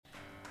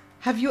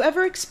Have you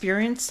ever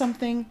experienced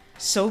something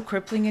so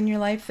crippling in your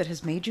life that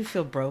has made you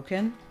feel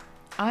broken?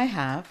 I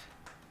have.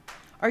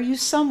 Are you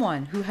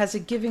someone who has a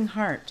giving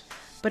heart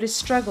but is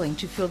struggling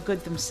to feel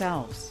good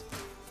themselves?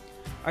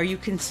 Are you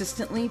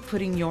consistently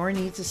putting your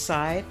needs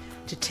aside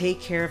to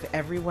take care of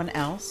everyone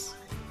else?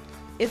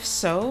 If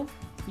so,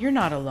 you're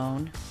not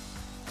alone.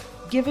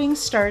 Giving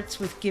starts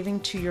with giving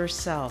to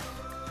yourself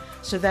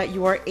so that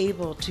you are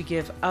able to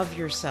give of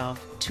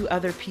yourself to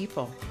other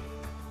people.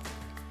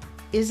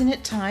 Isn't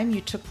it time you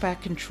took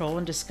back control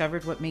and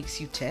discovered what makes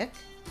you tick?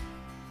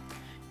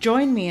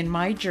 Join me in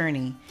my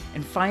journey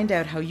and find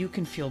out how you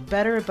can feel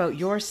better about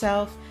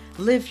yourself,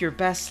 live your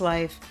best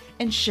life,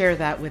 and share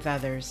that with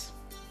others.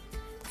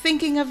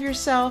 Thinking of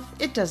yourself,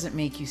 it doesn't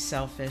make you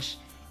selfish.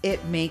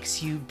 It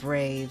makes you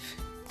brave.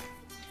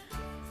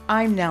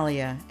 I'm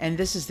Nelia, and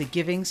this is the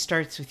Giving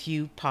Starts With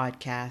You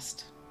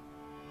podcast.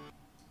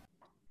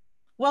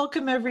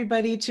 Welcome,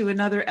 everybody, to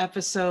another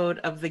episode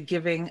of the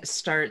Giving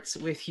Starts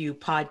With You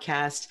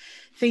podcast.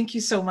 Thank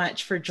you so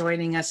much for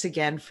joining us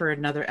again for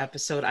another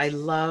episode. I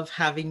love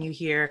having you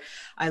here.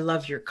 I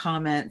love your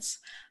comments.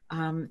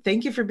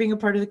 Thank you for being a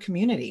part of the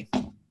community.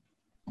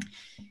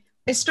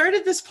 I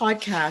started this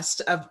podcast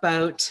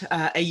about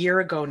a year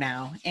ago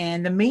now,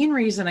 and the main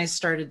reason I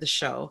started the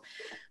show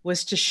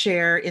was to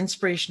share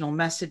inspirational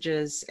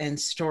messages and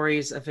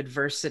stories of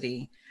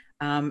adversity,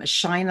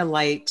 shine a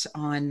light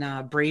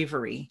on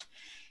bravery,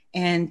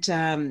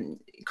 and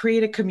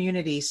create a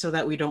community so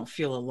that we don't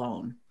feel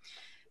alone.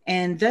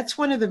 And that's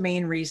one of the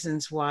main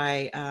reasons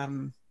why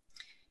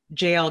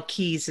JL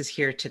Keys is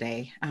here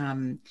today.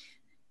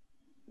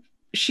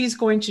 She's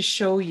going to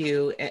show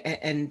you,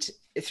 and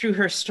through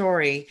her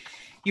story,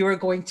 you are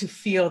going to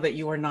feel that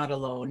you are not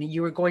alone.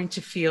 You are going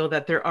to feel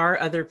that there are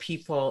other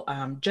people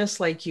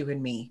just like you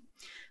and me.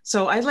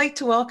 So I'd like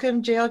to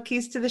welcome JL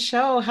Keys to the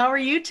show. How are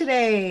you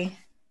today?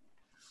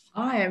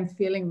 I am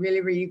feeling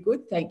really, really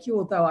good, thank you.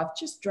 Although I've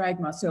just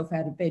dragged myself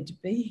out of bed to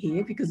be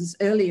here because it's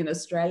early in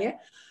Australia.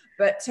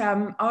 But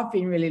I've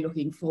been really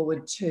looking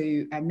forward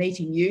to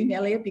meeting you,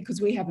 Nelia, because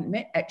we haven't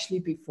met actually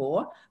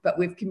before, but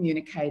we've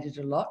communicated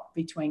a lot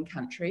between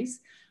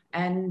countries.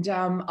 And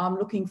I'm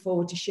looking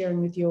forward to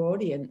sharing with your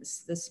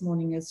audience this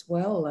morning as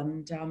well.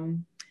 And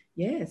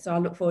so I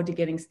look forward to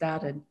getting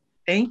started.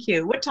 Thank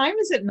you. What time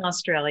is it in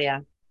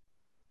Australia?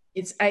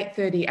 It's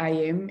 8:30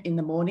 a.m. in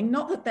the morning.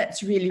 Not that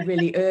that's really,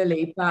 really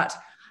early, but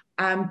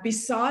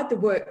beside the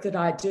work that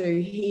I do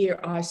here,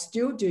 I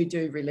still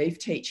do relief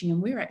teaching,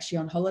 and we're actually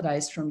on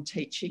holidays from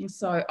teaching.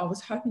 So I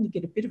was hoping to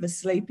get a bit of a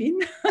sleep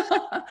in.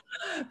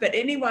 But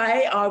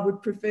anyway, I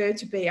would prefer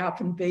to be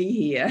up and be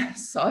here.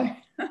 So.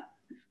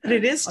 But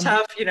it is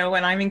tough,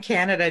 when I'm in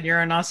Canada and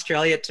you're in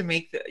Australia to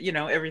make,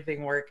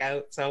 everything work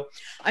out. So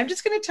I'm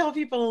just going to tell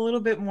people a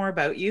little bit more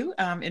about you,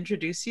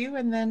 introduce you,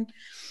 and then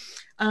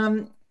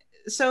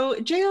so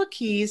JL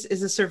Keys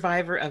is a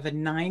survivor of a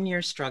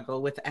 9-year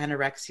struggle with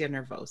anorexia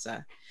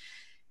nervosa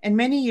and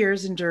many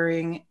years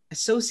enduring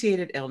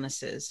associated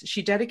illnesses.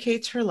 She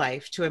dedicates her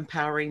life to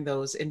empowering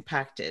those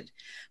impacted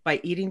by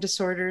eating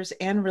disorders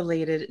and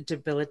related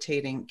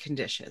debilitating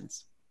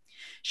conditions.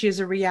 She is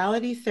a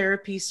reality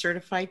therapy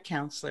certified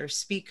counselor,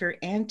 speaker,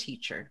 and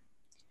teacher.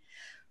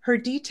 Her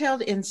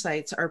detailed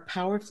insights are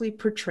powerfully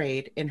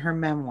portrayed in her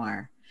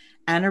memoir,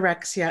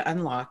 Anorexia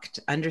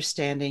Unlocked: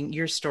 Understanding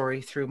Your Story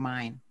Through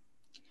Mine.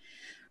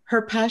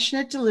 Her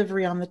passionate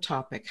delivery on the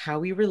topic, How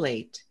We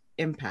Relate,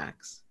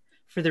 Impacts,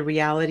 for the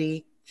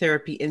Reality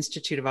Therapy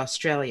Institute of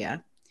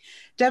Australia,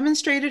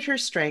 demonstrated her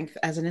strength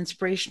as an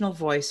inspirational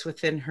voice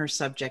within her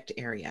subject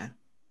area.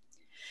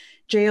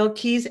 JL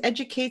Keys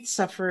educates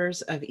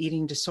sufferers of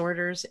eating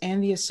disorders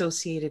and the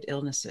associated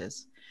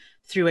illnesses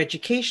through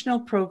educational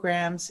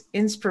programs,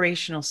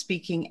 inspirational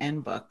speaking,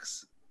 and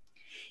books.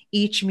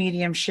 Each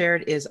medium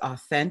shared is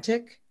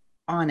authentic,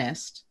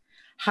 honest,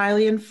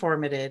 highly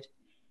informative,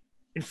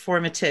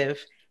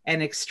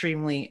 and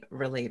extremely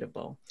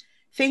relatable.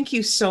 Thank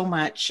you so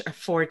much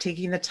for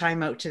taking the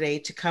time out today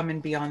to come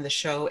and be on the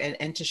show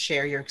and to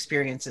share your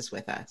experiences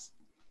with us.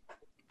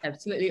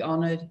 Absolutely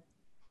honored.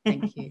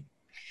 Thank you.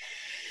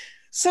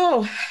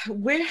 So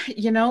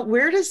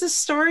where does this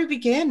story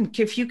begin?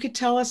 If you could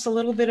tell us a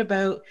little bit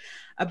about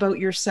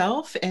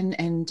yourself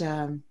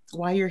and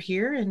why you're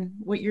here and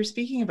what you're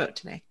speaking about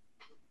today.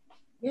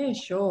 Yeah,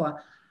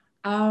 sure.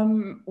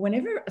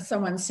 Whenever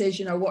someone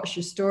says, what's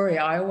your story?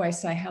 I always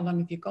say, how long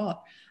have you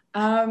got?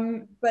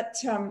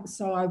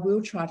 So I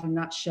will try to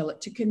nutshell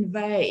it to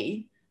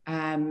convey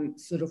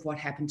sort of what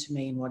happened to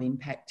me and what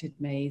impacted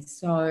me.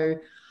 So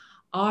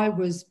I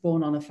was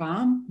born on a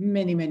farm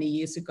many, many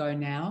years ago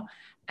now.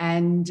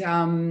 And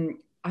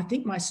I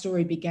think my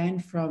story began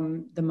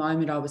from the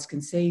moment I was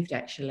conceived,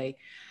 actually.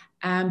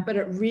 But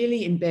it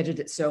really embedded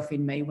itself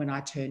in me when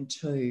I turned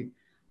 2.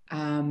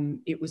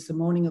 It was the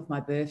morning of my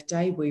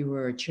birthday. We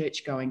were a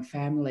church-going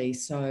family.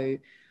 So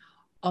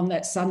on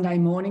that Sunday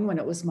morning when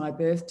it was my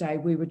birthday,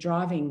 we were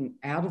driving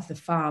out of the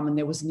farm and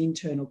there was an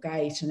internal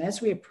gate. And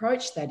as we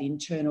approached that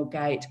internal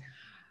gate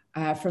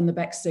from the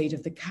back seat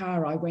of the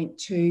car, I went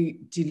to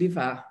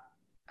deliver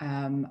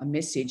a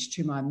message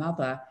to my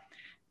mother.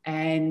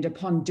 And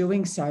upon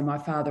doing so, my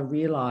father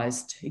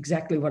realised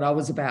exactly what I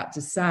was about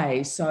to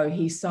say. So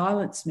he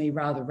silenced me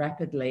rather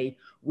rapidly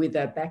with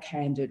a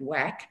backhanded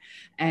whack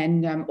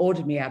and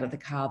ordered me out of the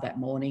car that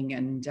morning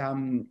and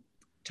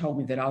told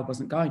me that I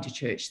wasn't going to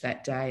church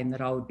that day and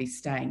that I would be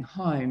staying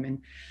home.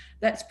 And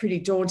that's pretty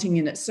daunting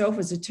in itself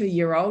as a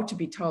 2-year-old, to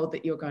be told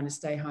that you're going to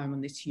stay home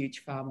on this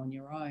huge farm on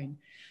your own.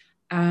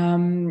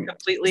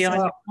 Completely on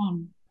your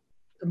own.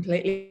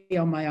 Completely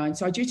on my own.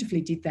 So I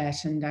dutifully did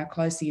that and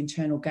closed the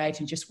internal gate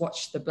and just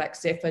watched the Black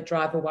Zephyr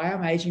drive away.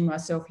 I'm aging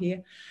myself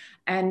here.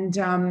 And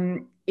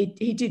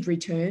he did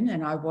return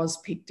and I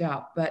was picked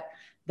up. But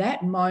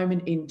that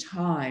moment in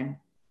time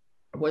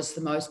was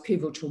the most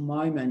pivotal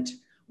moment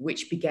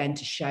which began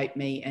to shape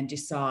me and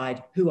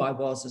decide who I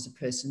was as a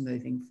person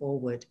moving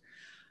forward.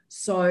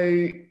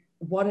 So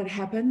what had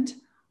happened?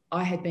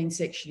 I had been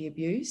sexually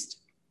abused.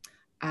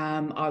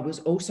 I was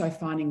also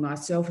finding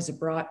myself as a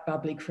bright,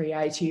 bubbly,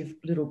 creative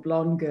little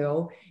blonde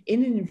girl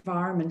in an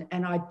environment,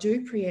 and I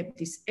do preempt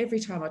this every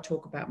time I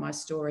talk about my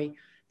story,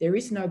 there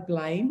is no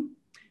blame.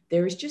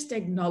 There is just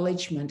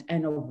acknowledgement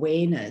and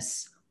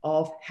awareness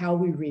of how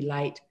we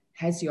relate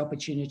has the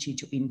opportunity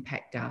to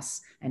impact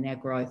us and our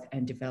growth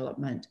and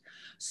development.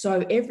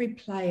 So every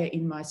player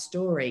in my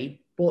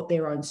story brought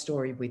their own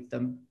story with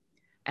them,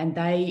 and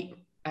they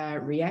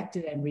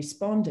reacted and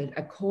responded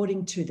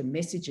according to the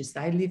messages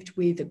they lived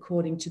with,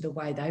 according to the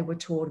way they were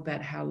taught about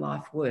how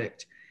life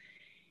worked.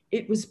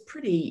 It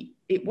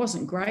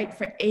wasn't great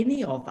for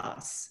any of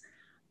us.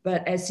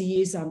 But as the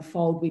years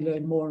unfold, we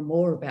learn more and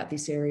more about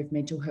this area of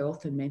mental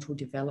health and mental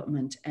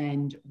development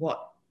and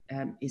what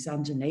is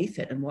underneath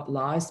it and what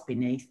lies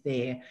beneath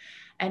there.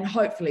 And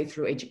hopefully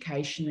through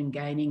education and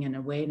gaining an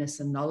awareness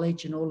and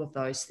knowledge and all of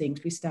those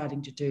things, we're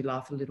starting to do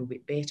life a little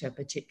bit better,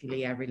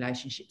 particularly our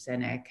relationships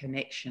and our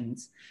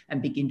connections,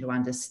 and begin to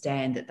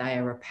understand that they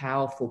are a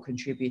powerful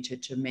contributor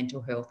to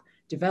mental health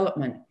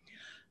development.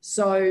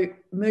 So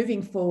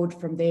moving forward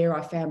from there,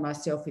 I found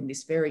myself in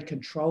this very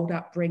controlled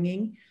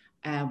upbringing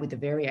with a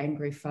very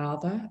angry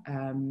father.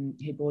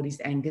 He brought his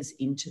angers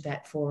into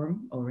that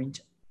forum or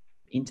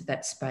into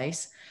that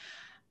space.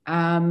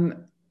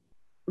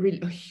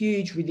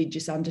 Huge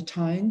religious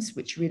undertones,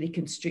 which really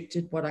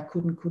constricted what I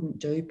could and couldn't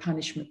do.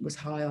 Punishment was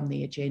high on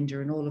the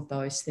agenda and all of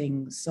those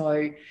things.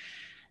 So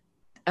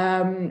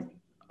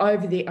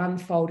over the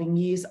unfolding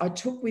years, I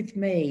took with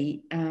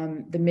me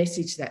the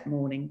message that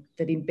morning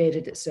that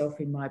embedded itself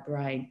in my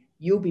brain.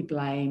 You'll be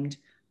blamed.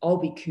 I'll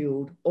be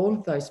killed, all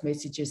of those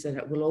messages, and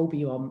it will all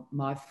be on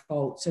my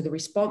fault. So the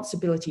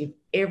responsibility of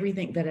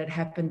everything that had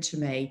happened to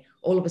me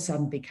all of a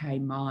sudden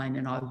became mine,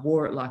 and I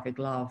wore it like a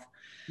glove.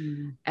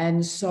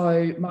 And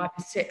so my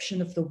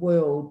perception of the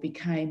world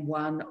became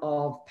one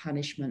of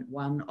punishment,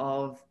 one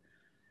of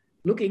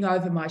looking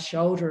over my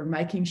shoulder and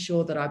making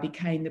sure that I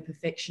became the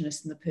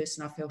perfectionist and the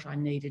person I felt I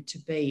needed to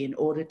be in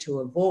order to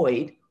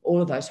avoid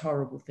all of those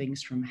horrible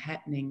things from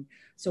happening.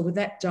 So with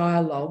that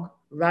dialogue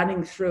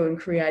running through and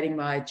creating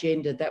my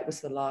agenda, that was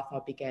the life I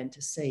began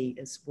to see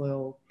as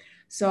well.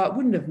 So it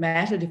wouldn't have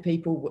mattered if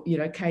people,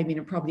 came in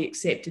and probably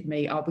accepted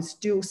me. I would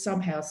still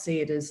somehow see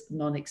it as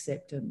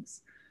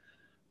non-acceptance.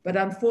 But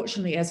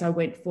unfortunately, as I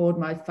went forward,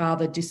 my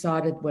father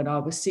decided when I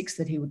was 6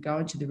 that he would go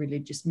into the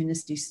religious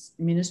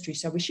ministry.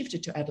 So we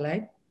shifted to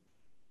Adelaide.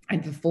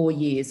 And for 4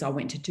 years, I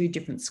went to 2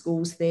 different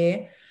schools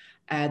there.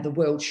 The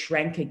world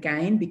shrank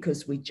again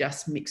because we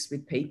just mixed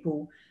with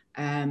people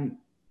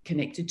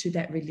connected to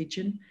that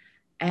religion.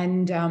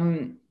 And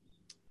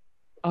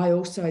I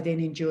also then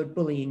endured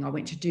bullying. I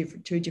went to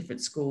 2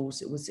 different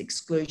schools. It was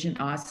exclusion,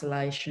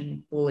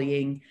 isolation,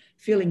 bullying,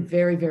 feeling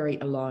very, very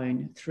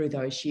alone through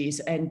those years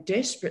and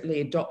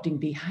desperately adopting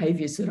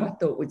behaviours that I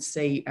thought would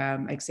see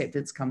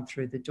acceptance come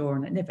through the door,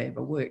 and it never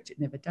ever worked. It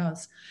never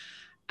does.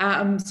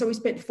 So we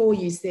spent 4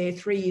 years there,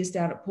 3 years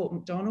down at Port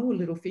Macdonald, a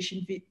little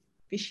fishing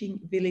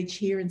village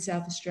here in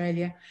South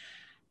Australia.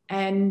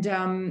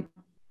 And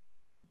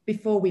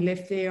before we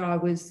left there, I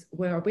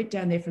went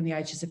down there from the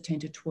ages of 10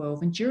 to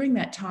 12. And during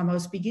that time, I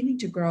was beginning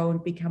to grow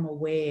and become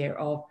aware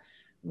of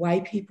the way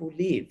people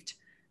lived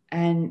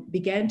and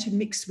began to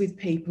mix with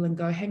people and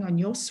go, hang on,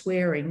 you're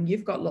swearing,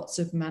 you've got lots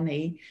of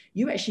money,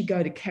 you actually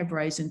go to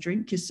cabarets and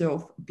drink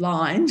yourself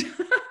blind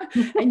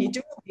and you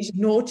do all these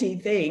naughty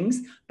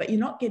things, but you're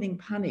not getting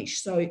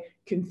punished. So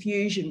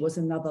confusion was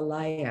another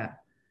layer.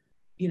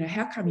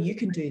 How come you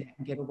can do that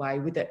and get away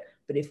with it?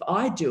 But if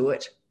I do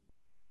it,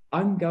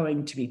 I'm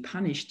going to be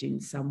punished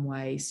in some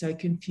way. So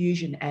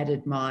confusion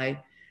added my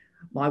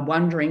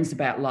wonderings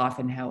about life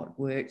and how it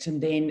worked.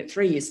 And then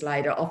 3 years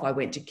later, off I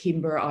went to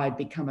Kimber. I'd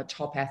become a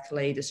top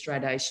athlete, a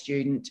straight-A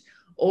student,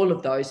 all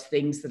of those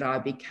things that I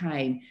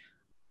became.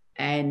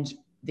 And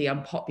the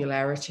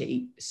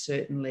unpopularity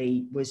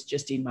certainly was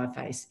just in my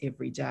face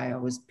every day. I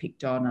was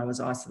picked on, I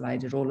was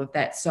isolated, all of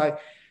that. So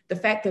the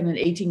fact that an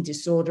eating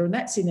disorder, and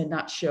that's in a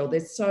nutshell,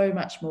 there's so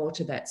much more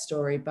to that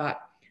story,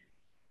 but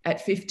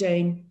at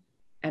 15,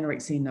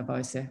 anorexia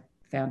nervosa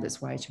found its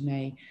way to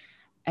me.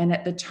 And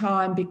at the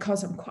time,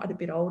 because I'm quite a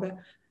bit older,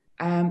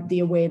 the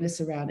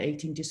awareness around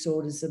eating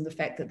disorders and the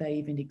fact that they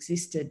even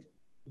existed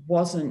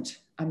wasn't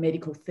a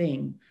medical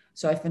thing.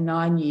 So for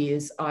 9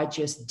 years, I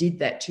just did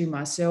that to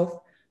myself.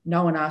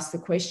 No one asked the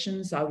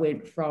questions. I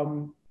went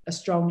from a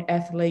strong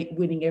athlete,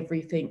 winning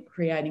everything,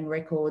 creating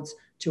records,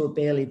 to a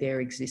barely there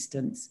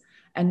existence.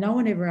 And no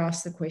one ever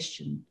asked the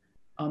question.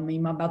 I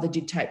mean, my mother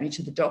did take me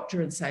to the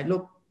doctor and say,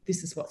 look,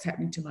 this is what's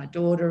happening to my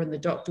daughter. And the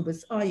doctor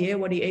was, oh, yeah,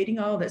 what are you eating?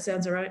 Oh, that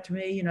sounds all right to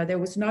me. You know, there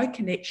was no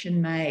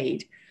connection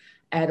made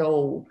at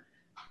all.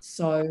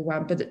 So,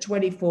 but at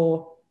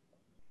 24,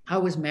 I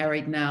was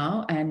married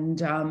now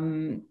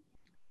and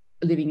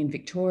living in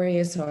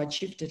Victoria. So I'd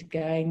shifted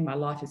again. My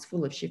life is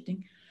full of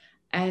shifting.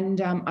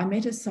 And I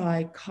met a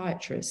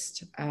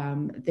psychiatrist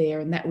there,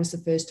 and that was the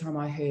first time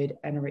I heard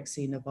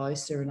anorexia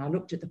nervosa. And I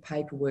looked at the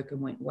paperwork and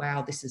went,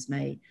 wow, this is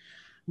me.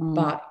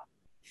 But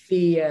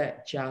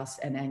fear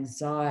and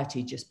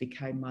anxiety just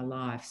became my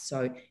life.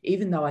 So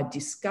even though I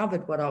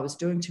discovered what I was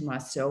doing to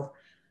myself,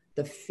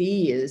 the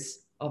fears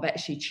of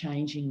actually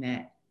changing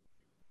that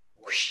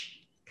whoosh,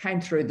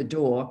 came through the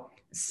door,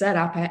 sat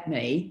up at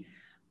me,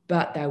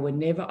 but they were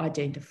never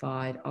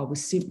identified. I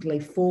was simply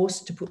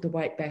forced to put the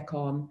weight back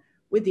on,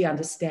 with the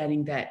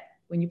understanding that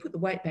when you put the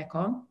weight back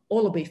on,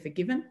 all will be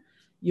forgiven.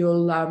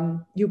 You'll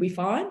be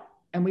fine,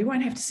 and we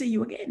won't have to see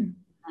you again.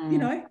 You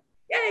know,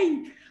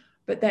 yay!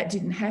 But that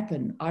didn't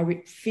happen.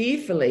 I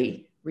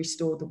fearfully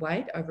restored the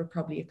weight over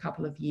probably a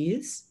couple of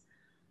years,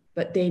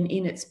 but then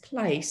in its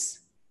place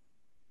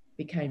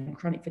became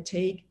chronic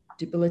fatigue,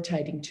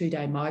 debilitating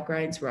 2-day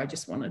migraines where I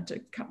just wanted to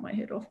cut my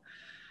head off.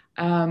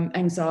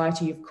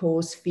 Anxiety, of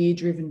course,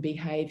 fear-driven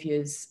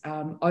behaviours,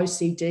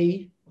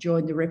 OCD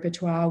joined the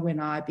repertoire when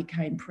I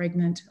became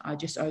pregnant. I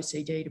just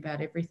OCD'd about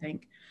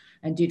everything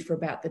and did for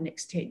about the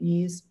next 10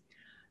 years.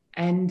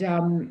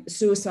 And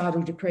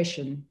suicidal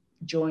depression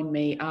joined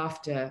me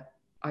after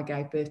I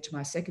gave birth to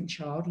my second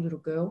child, a little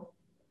girl.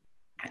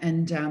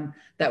 And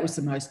that was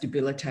the most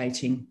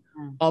debilitating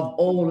of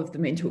all of the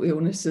mental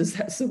illnesses.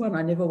 That's the one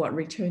I never want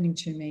returning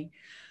to me.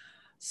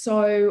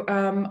 So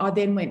I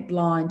then went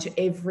blind to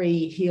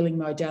every healing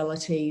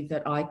modality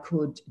that I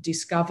could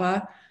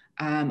discover.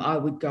 I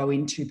would go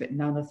into, but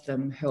none of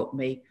them helped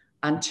me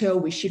until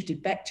we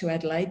shifted back to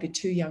Adelaide with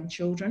 2 young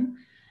children,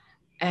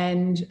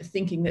 and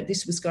thinking that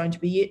this was going to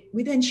be it.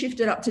 We then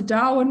shifted up to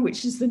Darwin,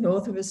 which is the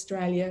north of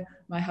Australia.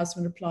 My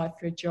husband applied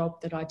for a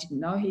job that I didn't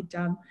know he'd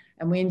done,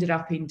 and we ended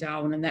up in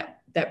Darwin, and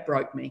that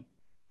broke me.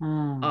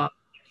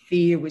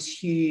 Fear was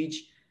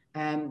huge.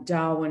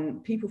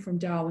 Darwin, people from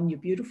Darwin, you're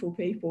beautiful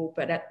people,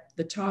 but at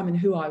the time and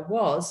who I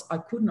was, I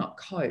could not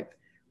cope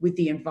with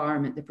the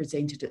environment that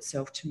presented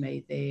itself to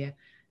me there.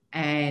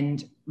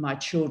 And my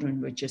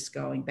children were just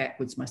going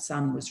backwards. My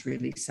son was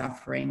really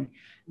suffering,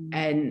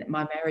 and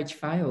my marriage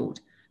failed.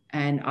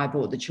 And I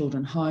brought the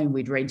children home.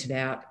 We'd rented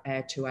out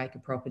our 2-acre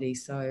property,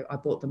 so I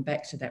brought them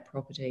back to that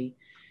property.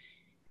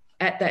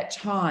 At that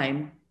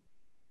time,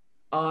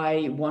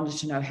 I wanted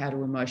to know how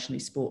to emotionally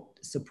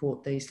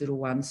support these little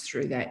ones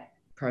through that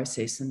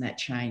process and that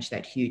change,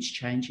 that huge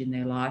change in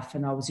their life.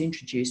 And I was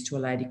introduced to a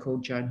lady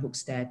called Joan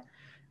Hookstad,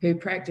 who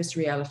practiced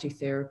reality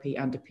therapy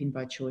underpinned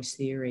by choice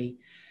theory.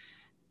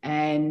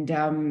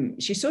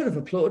 And she sort of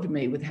applauded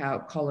me with how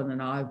Colin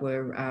and I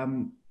were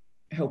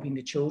helping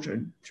the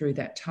children through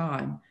that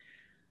time.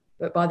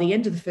 But by the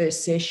end of the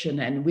first session,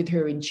 and with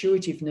her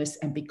intuitiveness,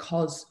 and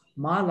because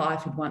my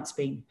life had once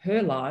been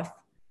her life,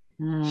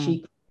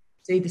 she could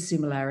see the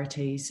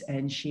similarities,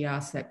 and she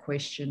asked that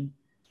question,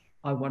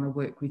 I want to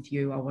work with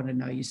you. I want to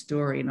know your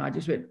story. And I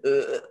just went,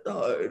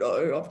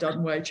 no, I've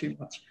done way too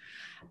much.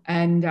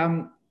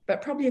 And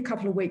but probably a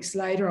couple of weeks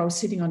later, I was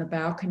sitting on a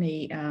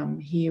balcony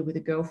here with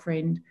a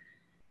girlfriend,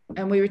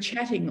 and we were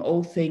chatting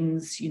all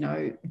things, you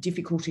know,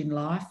 difficult in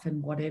life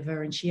and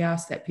whatever. And she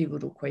asked that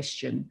pivotal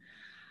question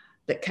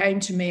that came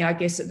to me, I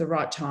guess, at the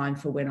right time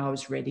for when I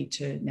was ready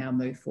to now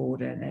move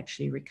forward and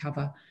actually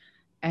recover.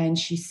 And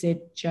she said,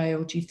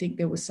 Jael, do you think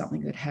there was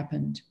something that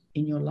happened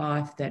in your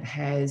life that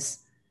has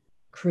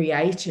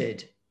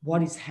created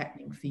what is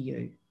happening for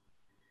you?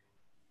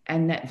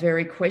 And that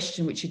very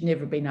question, which had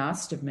never been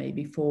asked of me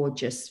before,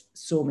 just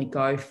saw me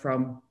go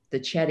from the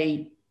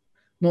chatty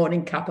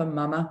morning cuppa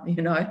mama,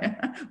 you know,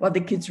 while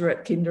the kids were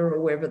at kinder or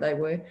wherever they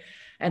were.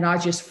 And I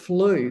just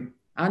flew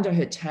under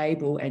her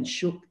table and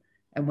shook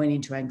and went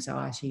into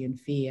anxiety and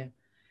fear.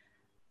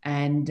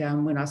 And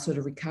when I sort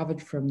of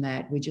recovered from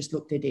that, we just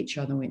looked at each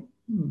other and went,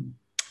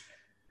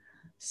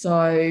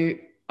 So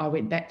I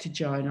went back to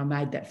Joan. I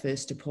made that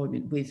first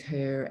appointment with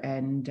her,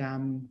 and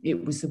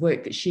it was the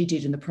work that she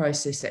did and the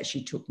process that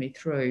she took me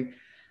through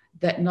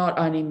that not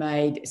only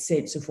made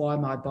sense of why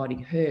my body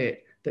hurt,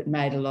 but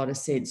made a lot of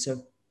sense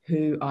of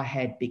who I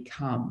had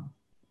become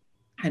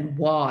and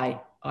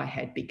why I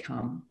had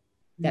become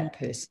that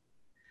person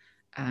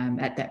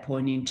at that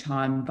point in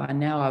time. By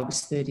now I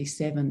was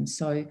 37.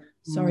 So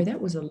sorry,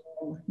 that was a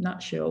long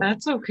nutshell.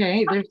 That's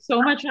okay. There's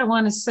so much I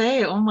want to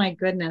say. Oh my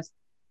goodness.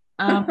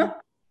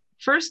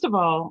 First of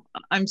all,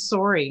 I'm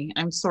sorry.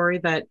 I'm sorry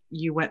that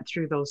you went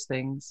through those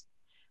things.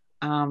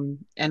 And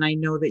I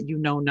know that you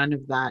know none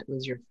of that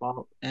was your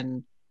fault.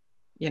 And,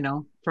 you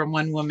know, from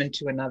one woman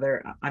to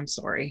another, I'm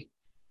sorry.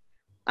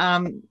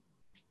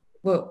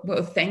 Well,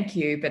 thank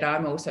you. But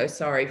I'm also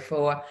sorry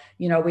for,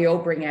 we all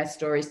bring our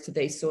stories to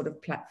these sort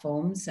of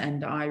platforms.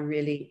 And I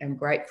really am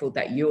grateful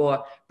that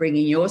you're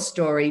bringing your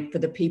story for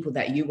the people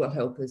that you will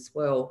help as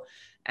well.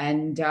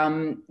 And,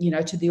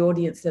 to the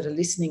audience that are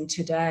listening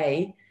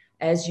today,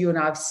 as you and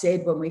I've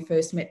said when we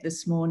first met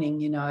this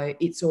morning,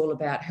 it's all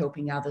about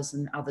helping others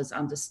and others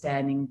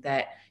understanding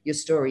that your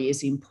story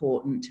is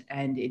important,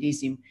 and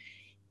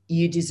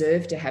you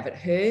deserve to have it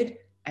heard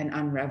and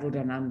unraveled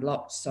and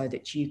unlocked so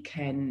that you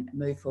can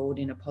move forward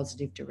in a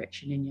positive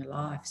direction in your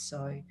life.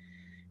 So,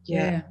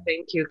 yeah.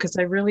 Thank you. Because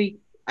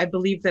I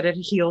believe that it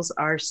heals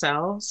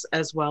ourselves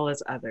as well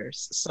as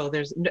others. So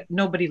there's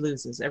nobody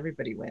loses,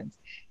 everybody wins.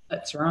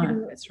 That's right.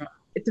 That's right.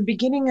 At the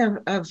beginning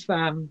of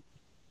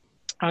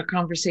our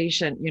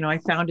conversation, I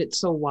found it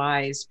so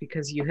wise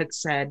because you had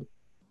said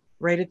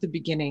right at the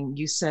beginning,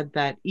 you said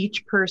that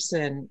each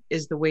person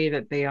is the way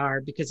that they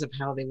are because of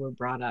how they were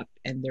brought up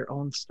and their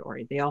own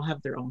story. They all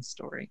have their own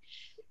story.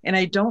 And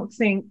I don't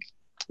think,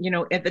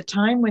 at the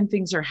time when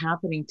things are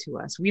happening to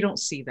us, we don't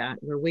see that.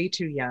 We're way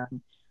too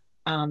young.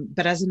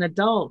 But as an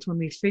adult, when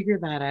we figure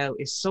that out,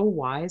 is so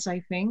wise, I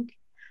think.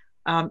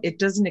 It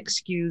doesn't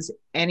excuse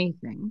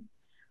anything,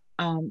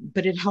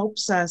 but it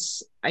helps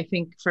us, I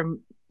think, from,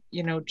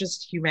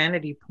 just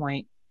humanity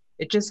point,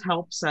 it just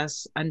helps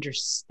us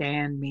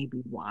understand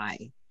maybe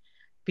why.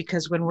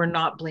 Because when we're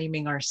not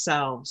blaming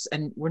ourselves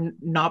and we're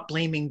not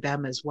blaming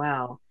them as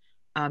well,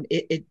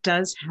 it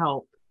does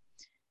help,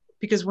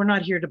 because we're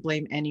not here to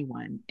blame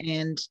anyone.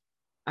 And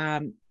I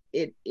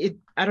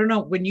don't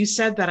know, when you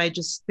said that, I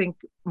just think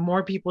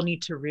more people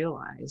need to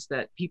realize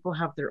that people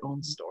have their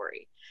own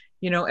story.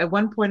 At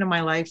one point in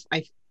my life,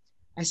 I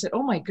said,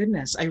 oh my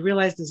goodness, I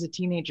realized as a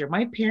teenager,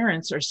 my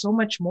parents are so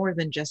much more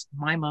than just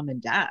my mom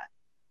and dad.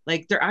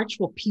 Like, they're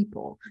actual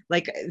people.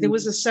 Like, there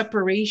was a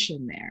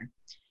separation there.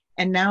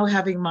 And now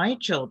having my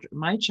child,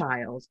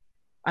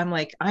 I'm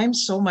like, I'm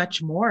so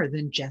much more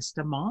than just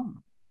a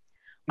mom.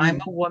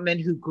 I'm a woman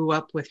who grew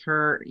up with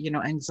her,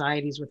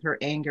 anxieties, with her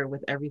anger,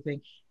 with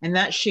everything. And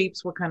that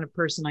shapes what kind of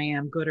person I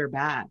am, good or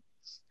bad.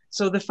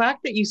 So the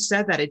fact that you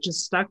said that, it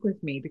just stuck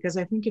with me, because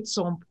I think it's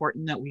so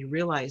important that we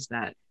realize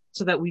that,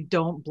 so that we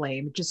don't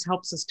blame. It just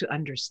helps us to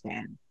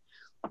understand.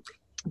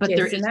 But yes,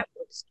 there is no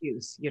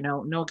excuse,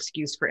 no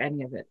excuse for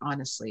any of it,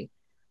 honestly.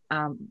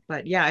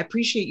 But yeah, I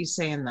appreciate you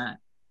saying that.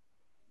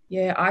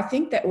 Yeah, I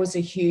think that was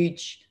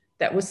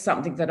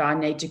something that I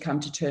need to come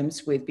to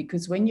terms with,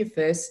 because when you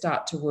first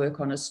start to work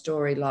on a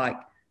story like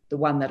the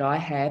one that I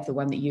have, the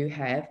one that you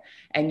have,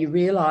 and you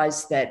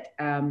realize that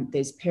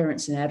there's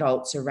parents and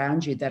adults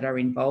around you that are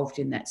involved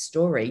in that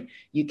story,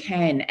 you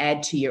can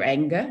add to your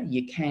anger,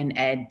 you can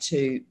add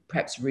to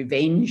perhaps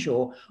revenge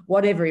or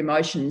whatever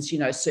emotions,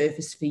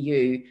 surface for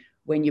you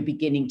when you're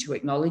beginning to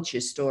acknowledge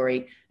your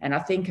story. And I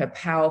think a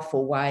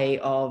powerful way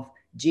of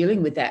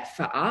dealing with that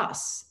for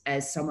us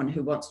as someone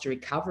who wants to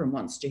recover and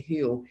wants to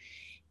heal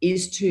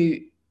is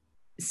to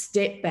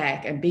step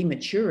back and be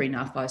mature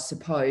enough, I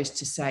suppose,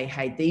 to say,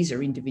 hey, these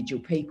are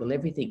individual people.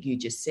 Everything you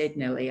just said,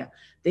 Nelia,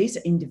 these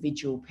are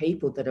individual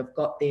people that have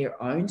got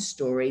their own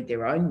story,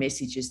 their own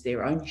messages,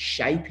 their own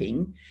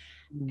shaping.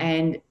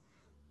 And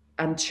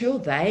until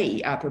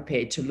they are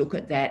prepared to look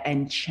at that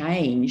and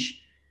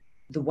change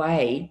the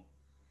way,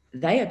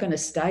 they are going to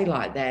stay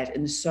like that.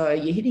 And so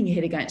you're hitting your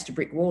head against a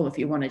brick wall if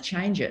you want to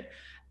change it,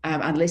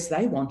 unless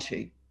they want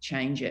to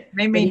change it.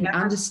 But in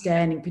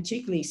understanding,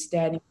 particularly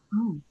standing,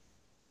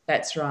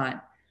 that's right,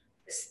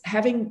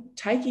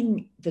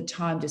 taking the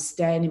time to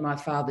stand in my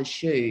father's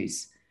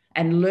shoes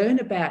and learn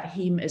about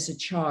him as a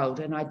child.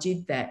 And I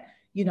did that.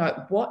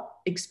 What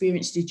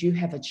experience did you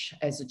have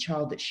as a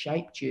child that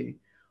shaped you?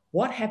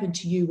 What happened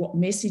to you? What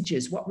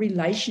messages, what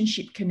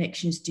relationship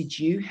connections did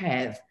you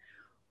have?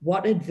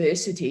 What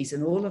adversities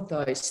and all of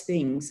those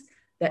things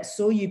that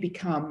saw you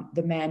become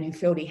the man who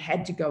felt he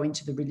had to go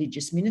into the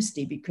religious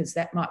ministry because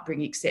that might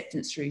bring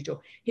acceptance through to.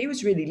 He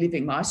was really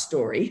living my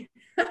story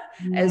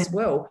as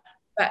well.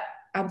 But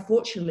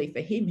unfortunately for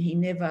him, he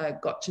never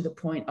got to the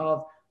point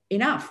of,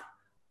 enough,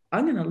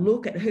 I'm going to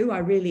look at who I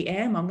really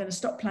am. I'm going to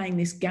stop playing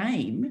this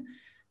game.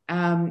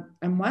 And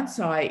once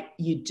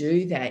you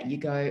do that, you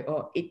go,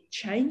 oh, it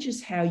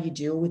changes how you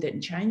deal with it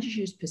and changes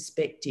your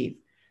perspective.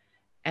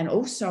 And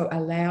also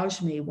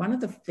allows me, one of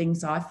the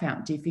things I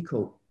found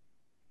difficult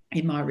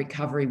in my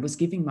recovery was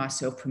giving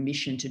myself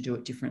permission to do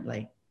it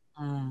differently.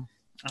 I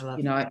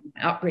love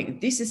upbringing,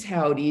 this is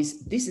how it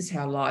is, this is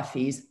how life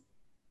is,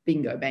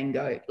 bingo,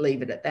 bango,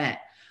 leave it at that.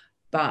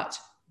 But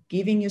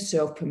giving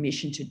yourself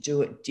permission to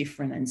do it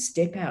different and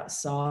step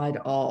outside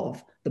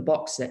of the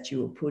box that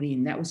you were put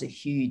in, that was a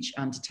huge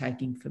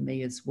undertaking for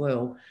me as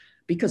well,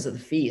 because of the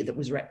fear that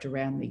was wrapped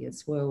around me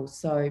as well.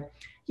 So,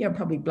 yeah, I'm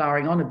probably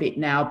blurring on a bit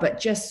now, but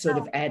just sort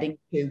of adding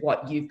to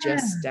what you've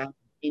just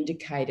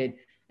indicated.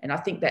 And I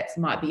think that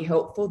might be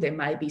helpful. There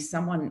may be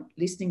someone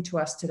listening to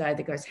us today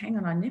that goes, hang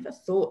on, I never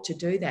thought to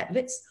do that.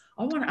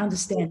 I want to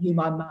understand who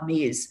my mum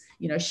is.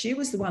 She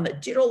was the one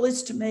that did all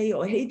this to me,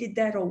 or he did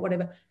that, or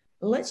whatever.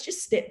 Let's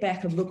just step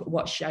back and look at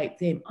what shaped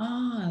them.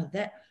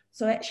 That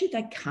So actually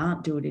they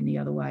can't do it any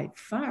other way.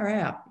 Far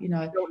out, you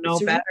know. Don't know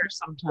It's a better real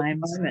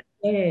sometimes. moment.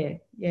 Yeah,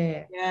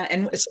 yeah. Yeah,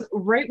 and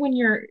right when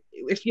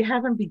if you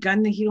haven't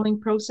begun the healing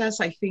process,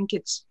 I think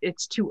it's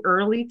too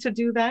early to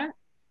do that.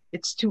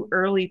 It's too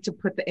early to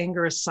put the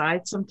anger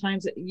aside.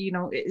 Sometimes,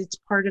 it's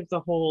part of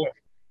the whole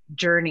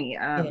journey.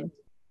 Yeah.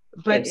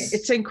 But Yes.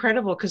 it's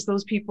incredible because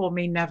those people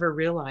may never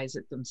realize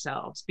it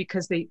themselves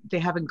because they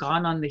haven't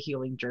gone on the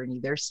healing journey.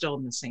 They're still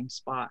in the same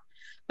spot.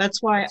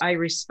 That's why I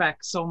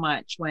respect so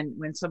much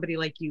when somebody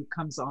like you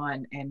comes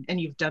on and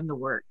you've done the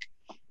work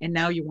and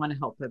now you want to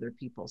help other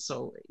people.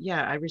 So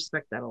yeah, I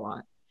respect that a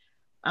lot.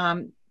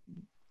 Um,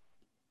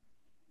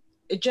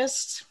 it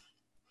just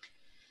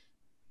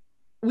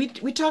we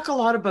talk a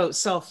lot about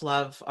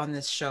self-love on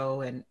this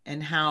show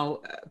and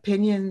how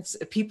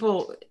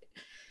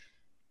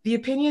the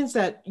opinions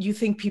that you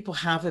think people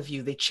have of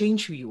you, they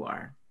change who you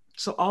are.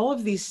 So all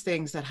of these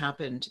things that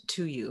happened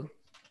to you,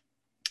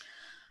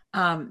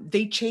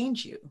 they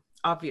change you,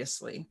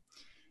 obviously.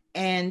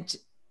 And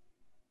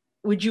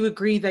would you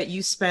agree that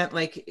you spent,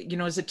 like,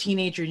 as a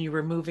teenager and you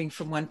were moving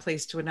from one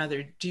place to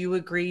another, do you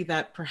agree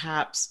that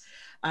perhaps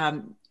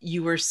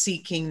you were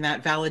seeking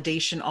that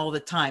validation all the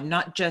time,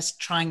 not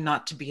just trying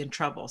not to be in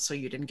trouble so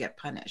you didn't get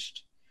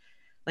punished?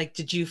 Like,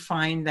 did you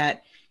find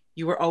that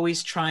you were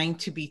always trying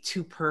to be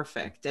too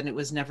perfect and it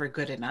was never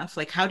good enough?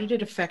 Like, how did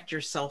it affect your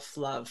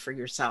self-love for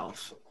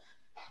yourself?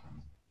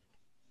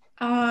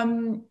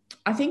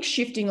 I think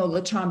shifting all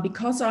the time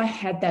because I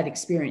had that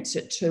experience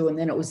at 2, and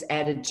then it was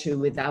added to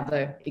with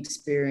other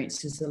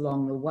experiences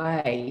along the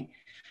way.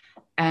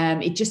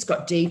 It just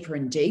got deeper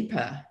and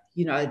deeper.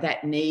 You know,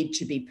 that need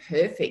to be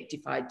perfect.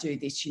 If I do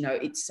this, you know,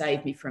 it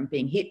saved me from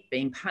being hit,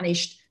 being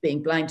punished,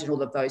 being blamed, and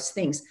all of those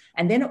things.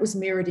 And then it was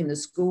mirrored in the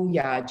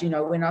schoolyard. You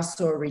know, when I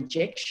saw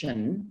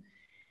rejection,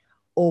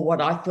 or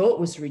what I thought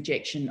was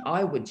rejection,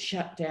 I would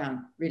shut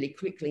down really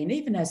quickly. And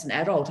even as an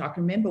adult, I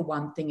can remember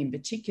one thing in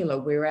particular.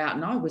 We're out,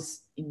 and I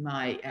was in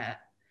my,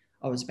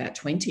 I was about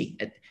 20,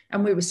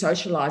 and we were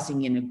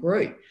socializing in a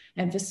group.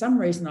 And for some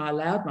reason, I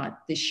allowed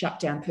this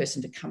shutdown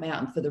person to come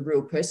out and for the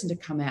real person to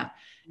come out.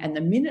 And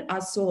the minute I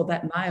saw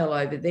that male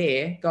over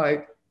there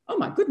go, oh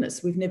my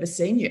goodness, we've never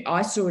seen you,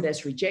 I saw it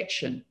as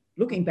rejection.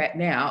 Looking back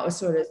now, I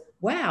saw it as,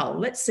 wow,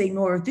 let's see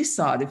more of this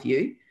side of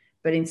you.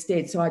 But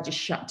instead, so I just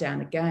shut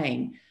down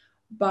again.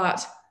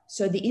 But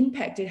so the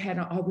impact it had,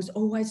 I was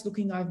always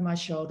looking over my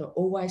shoulder,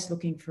 always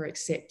looking for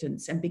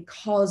acceptance. And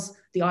because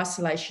the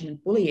isolation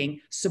and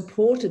bullying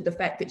supported the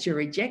fact that you're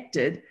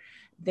rejected,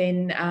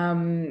 then,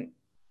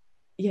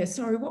 yeah,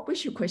 sorry, what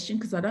was your question?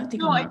 Because I don't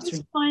think No, I'm I just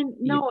answering find,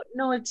 you.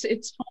 no, it's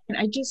fine.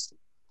 I just,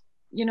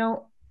 you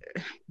know,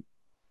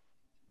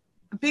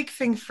 a big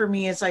thing for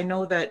me is I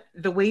know that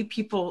the way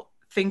people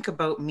think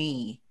about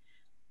me,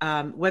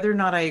 whether or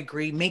not I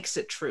agree, makes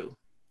it true.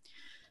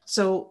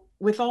 So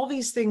with all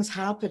these things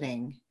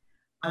happening,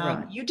 All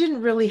right. you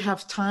didn't really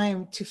have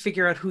time to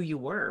figure out who you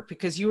were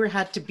because you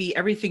had to be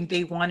everything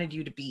they wanted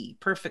you to be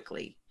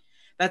perfectly.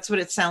 That's what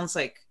it sounds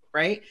like,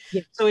 right?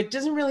 Yeah. So it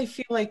doesn't really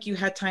feel like you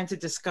had time to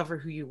discover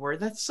who you were.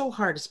 That's so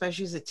hard,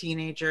 especially as a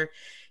teenager.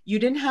 You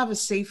didn't have a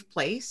safe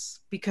place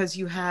because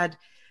you had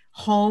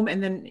home.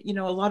 And then,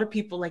 a lot of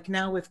people, like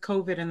now with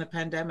COVID and the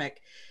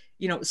pandemic,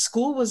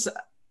 school was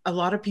a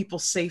lot of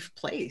people's safe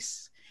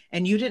place.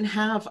 And you didn't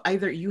have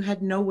either, you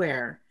had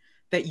nowhere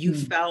that you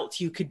felt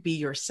you could be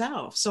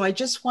yourself. So I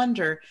just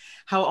wonder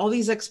how all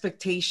these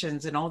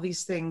expectations and all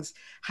these things,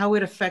 how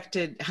it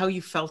affected how you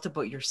felt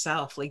about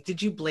yourself. Like,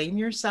 did you blame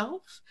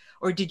yourself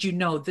or did you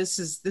know this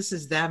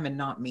is them and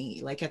not me,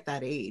 like at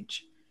that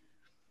age?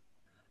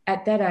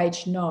 At that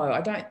age, no,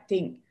 I don't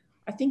think.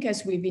 I think,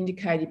 as we've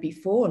indicated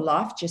before,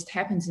 life just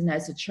happens. And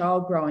as a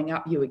child growing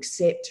up, you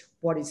accept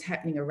what is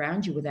happening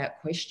around you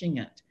without questioning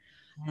it.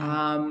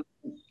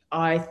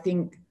 I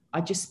think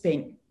I just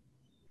spent,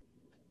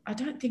 I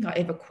don't think I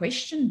ever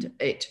questioned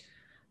it,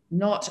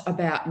 not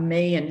about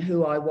me and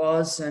who I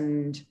was.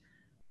 And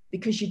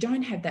because you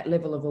don't have that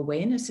level of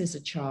awareness as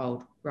a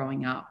child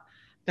growing up.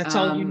 That's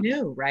all you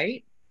knew,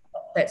 right?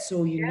 That's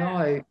all you Yeah.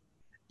 know.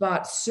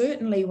 But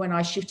certainly when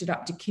I shifted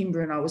up to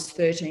Kimber and I was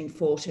 13,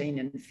 14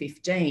 and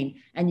 15,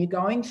 and you're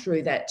going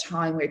through that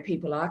time where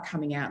people are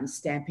coming out and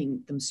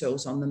stamping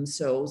themselves on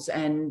themselves.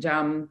 And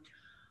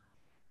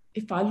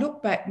if I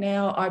look back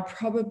now, I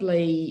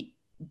probably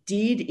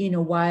did in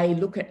a way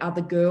look at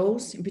other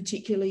girls in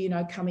particular,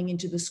 coming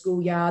into the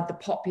schoolyard, the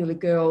popular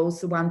girls,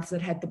 the ones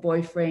that had the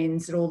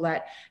boyfriends and all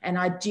that. And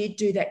I did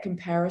do that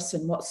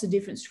comparison. What's the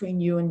difference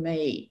between you and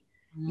me?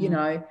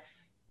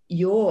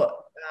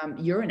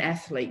 You're an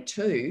athlete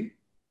too.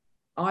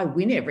 I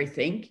win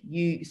everything.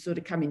 You sort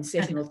of come in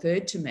second or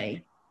third to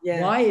me.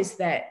 Yeah. Why is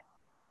that?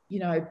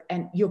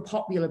 And you're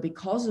popular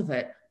because of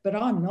it, but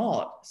I'm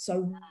not.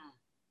 So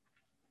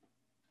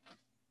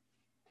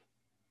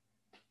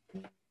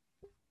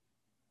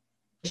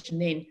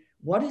then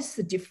what is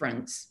the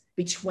difference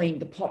between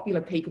the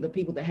popular people, the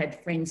people that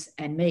had friends,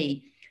 and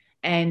me?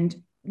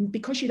 And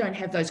because you don't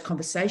have those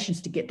conversations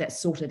to get that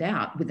sorted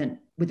out with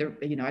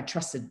a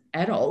trusted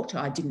adult,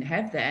 I didn't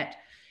have that.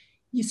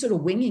 You're sort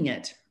of winging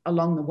it.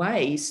 along the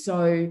way.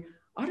 So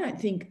I don't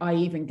think I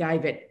even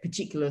gave it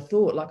particular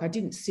thought. Like, I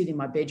didn't sit in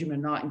my bedroom at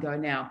night and go,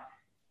 now,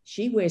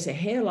 she wears her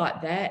hair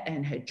like that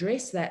and her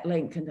dress that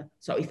length. And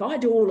so if I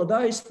do all of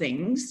those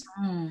things,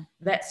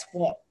 that's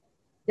what,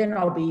 then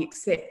I'll be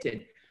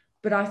accepted.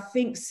 But I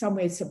think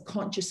somewhere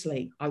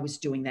subconsciously I was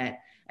doing that.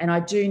 And I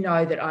do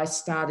know that I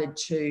started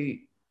to,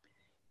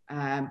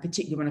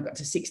 particularly when I got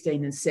to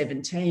 16 and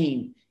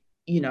 17,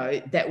 you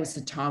know, that was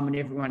the time when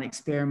everyone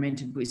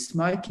experimented with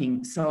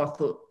smoking. So I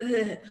thought,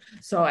 ugh.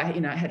 So I,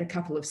 you know, had a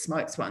couple of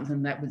smokes once,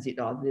 and that was it.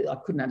 I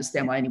couldn't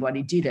understand why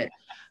anybody did it.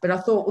 But I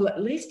thought, well,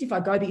 at least if I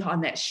go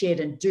behind that shed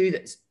and do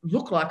that,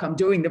 look like I'm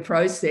doing the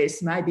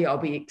process, maybe I'll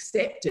be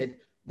accepted.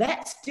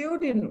 That still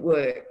didn't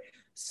work.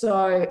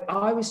 So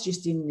I was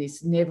just in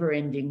this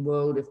never-ending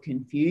world of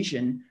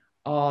confusion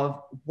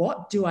of,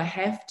 what do I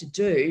have to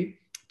do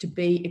to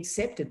be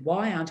accepted?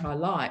 Why aren't I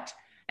liked?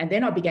 And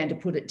then I began to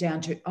put it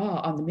down to, oh,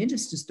 I'm the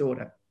minister's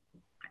daughter.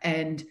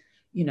 And,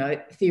 you know,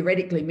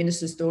 theoretically,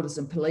 ministers' daughters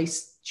and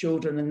police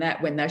children and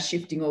that, when they're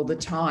shifting all the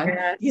time,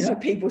 yes, you know,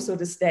 people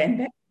sort of stand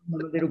back a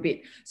little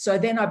bit. So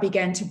then I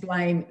began to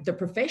blame the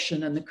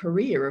profession and the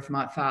career of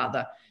my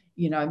father.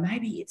 You know,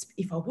 maybe it's,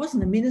 if I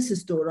wasn't a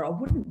minister's daughter, I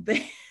wouldn't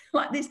be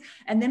like this.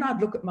 And then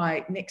I'd look at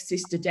my next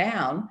sister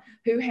down,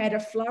 who had a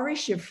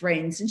flourish of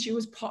friends and she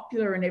was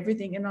popular and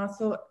everything. And I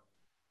thought,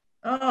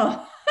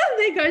 oh,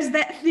 there goes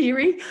that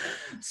theory.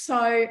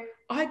 So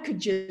I could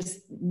just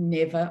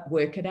never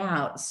work it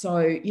out. So,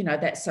 you know,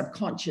 that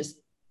subconscious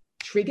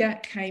trigger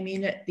came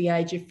in at the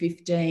age of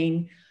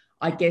 15,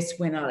 I guess,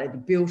 when I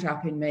had built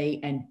up in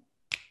me, and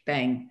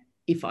bang,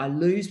 if I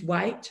lose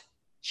weight,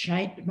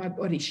 change my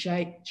body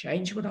shape,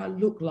 change what I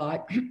look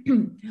like,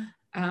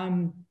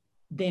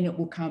 then it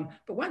will come.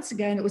 But once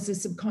again, it was a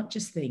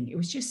subconscious thing. It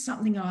was just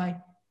something I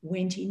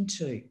went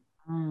into.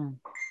 And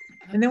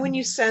then when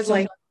you said, so,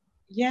 like,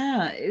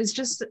 yeah, it was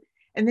just,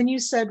 and then you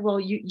said, well,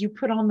 you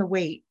put on the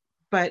weight,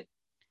 but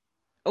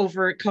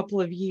over a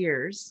couple of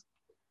years,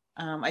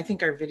 I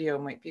think our video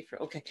might be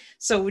for, okay.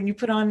 So when you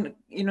put on,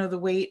 you know, the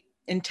weight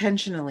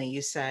intentionally,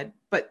 you said,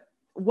 but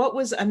what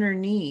was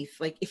underneath?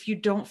 Like, if you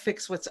don't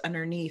fix what's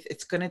underneath,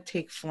 it's going to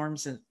take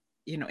forms in,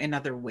 you know, in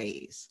other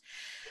ways.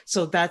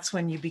 So that's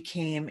when you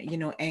became, you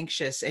know,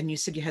 anxious, and you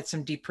said you had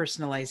some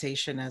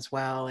depersonalization as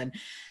well and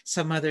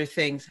some other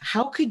things.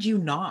 How could you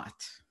not?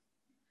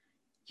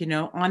 You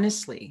know,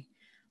 honestly,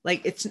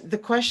 like, it's, the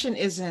question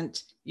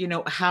isn't, you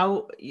know,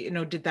 how, you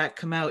know, did that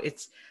come out?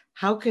 It's,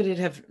 how could it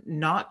have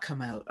not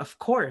come out? Of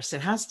course,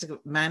 it has to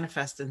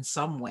manifest in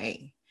some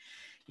way,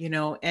 you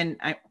know. And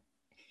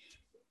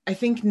I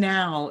think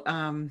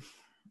now,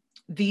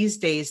 these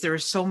days, there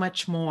is so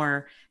much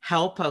more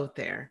help out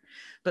there.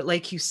 But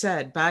like you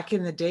said, back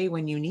in the day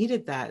when you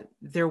needed that,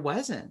 there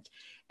wasn't.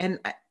 And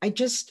I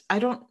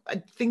don't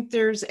think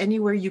there's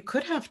anywhere you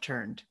could have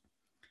turned,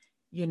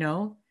 you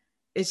know.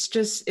 It's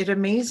just, it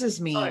amazes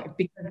me.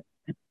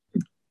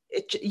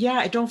 Yeah,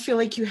 I don't feel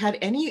like you had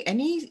any,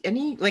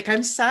 like,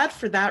 I'm sad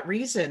for that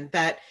reason,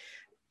 that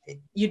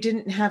you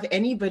didn't have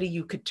anybody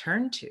you could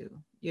turn to,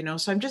 you know.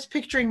 So I'm just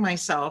picturing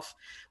myself,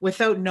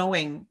 without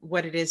knowing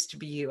what it is to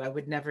be you. I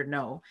would never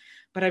know,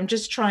 but I'm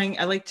just trying,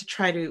 I like to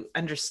try to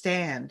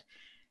understand.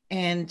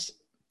 And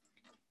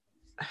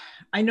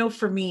I know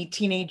for me,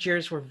 teenage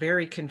years were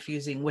very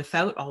confusing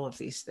without all of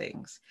these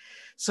things.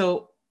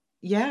 So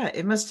yeah,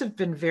 it must have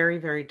been very,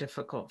 very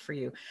difficult for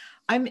you.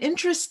 I'm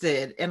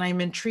interested and I'm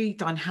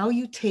intrigued on how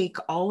you take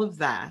all of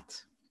that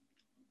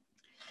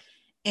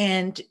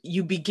and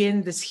you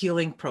begin this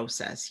healing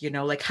process. You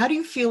know, like, how do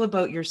you feel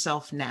about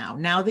yourself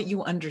now that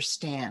you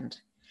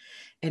understand,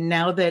 and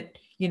now that,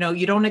 you know,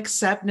 you don't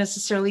accept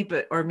necessarily,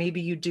 but, or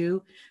maybe you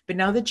do, but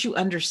now that you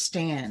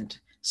understand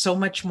so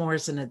much more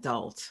as an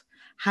adult,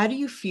 how do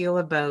you feel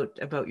about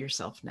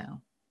yourself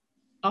now?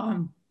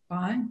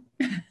 Fine.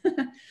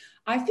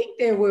 I think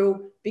there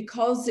will,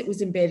 because it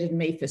was embedded in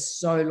me for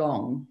so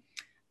long,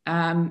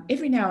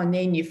 every now and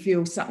then you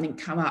feel something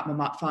come up. I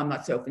might find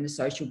myself in a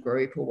social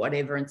group or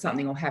whatever, and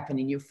something will happen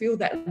and you feel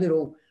that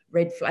little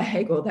red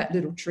flag, or that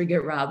little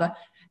trigger rather.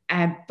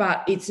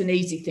 But it's an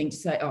easy thing to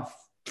say, oh,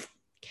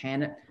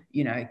 can it,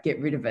 you know, get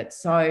rid of it.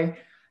 So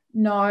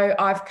no,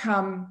 I've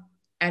come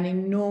an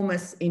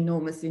enormous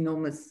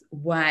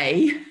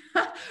way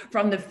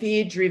from the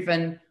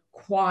fear-driven,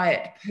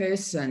 quiet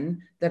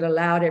person that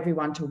allowed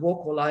everyone to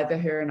walk all over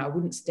her, and I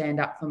wouldn't stand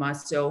up for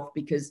myself,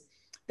 because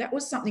that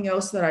was something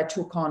else that I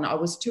took on. I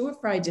was too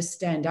afraid to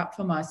stand up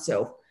for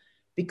myself,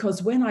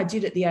 because when I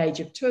did at the age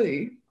of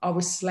 2, I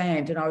was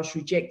slammed and I was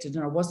rejected,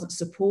 and I wasn't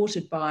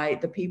supported by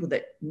the people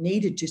that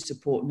needed to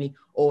support me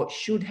or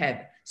should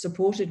have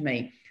supported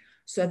me.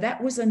 So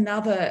that was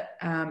another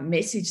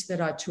message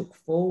that I took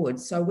forward.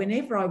 So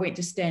whenever I went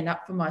to stand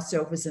up for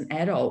myself as an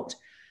adult,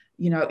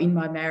 you know, in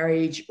my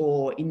marriage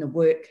or in the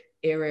work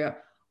area,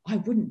 I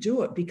wouldn't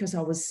do it because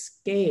I was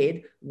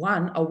scared.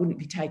 1, I wouldn't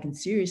be taken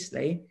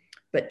seriously,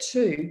 but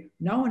 2,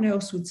 no one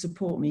else would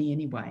support me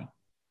anyway.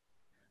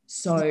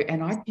 So,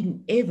 and I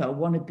didn't ever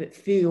want to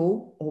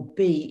feel or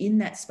be in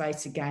that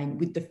space again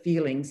with the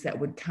feelings that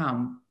would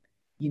come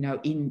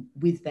in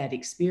with that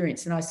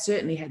experience. And I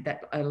certainly had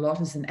that a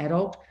lot as an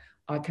adult.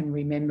 I can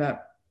remember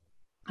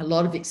a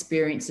lot of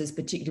experiences,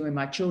 particularly when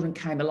my children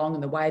came along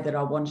in the way that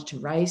I wanted to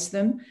raise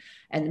them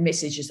and the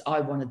messages I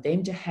wanted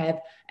them to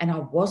have. And I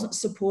wasn't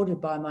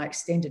supported by my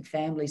extended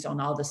families on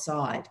either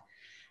side.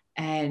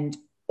 And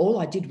all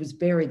I did was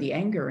bury the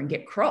anger and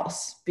get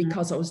cross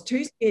because I was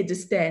too scared to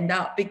stand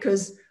up,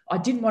 because I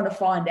didn't want to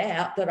find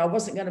out that I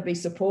wasn't going to be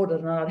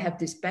supported and I'd have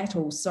this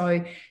battle.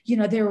 So,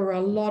 there are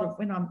a lot of,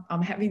 when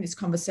I'm having this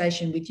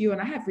conversation with you,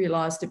 and I have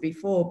realized it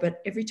before,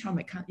 but every time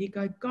it comes, you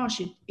go, gosh,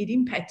 it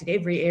impacted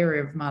every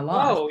area of my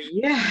life. Oh,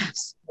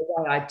 yes. The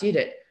way I did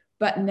it.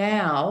 But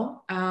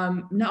now,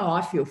 no,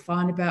 I feel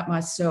fine about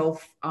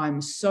myself.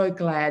 I'm so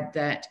glad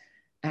that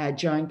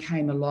Joan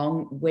came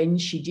along when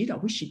she did. I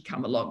wish she'd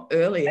come along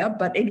earlier.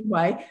 But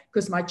anyway,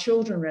 because my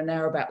children are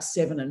now about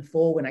 7 and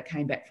 4 when I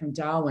came back from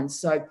Darwin.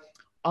 So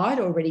I'd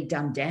already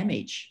done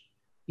damage,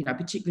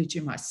 particularly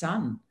to my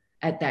son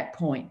at that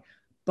point,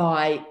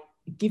 by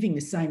giving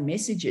the same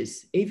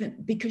messages, even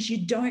because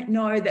you don't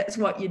know that's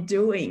what you're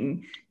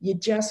doing. You're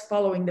just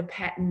following the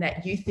pattern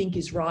that you think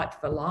is right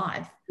for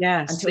life.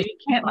 Yes. So you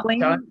can't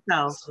blame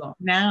yourself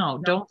now.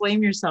 No. Don't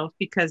blame yourself,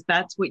 because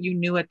that's what you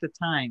knew at the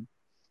time.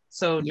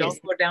 So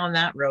don't go down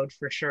that road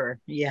for sure.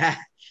 Yeah.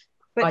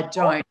 But I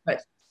don't.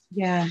 But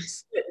yeah,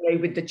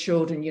 certainly with the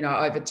children,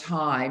 over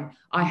time,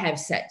 I have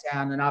sat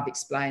down and I've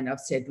explained,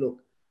 I've said,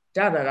 look,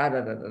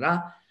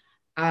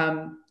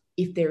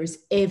 if there is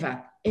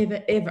ever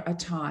a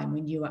time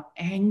when you are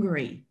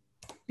angry,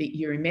 that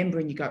you remember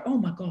and you go, oh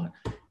my God,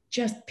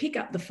 just pick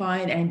up the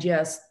phone and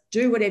just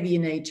do whatever you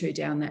need to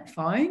down that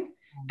phone,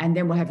 and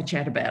then we'll have a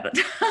chat about it,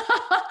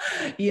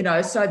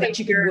 so that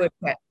you can work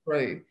that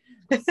through.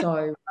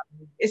 So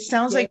it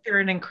sounds like you're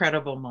an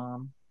incredible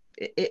mom.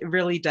 It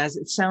really does.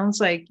 It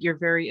sounds like you're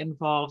very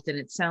involved, and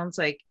it sounds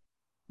like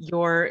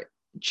you're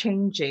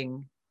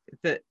changing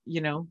the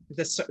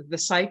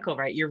cycle,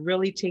 right? You're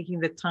really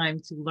taking the time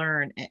to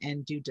learn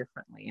and do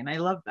differently. And I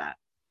love that.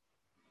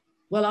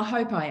 Well, I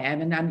hope I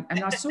am. And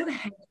I sort of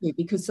have to,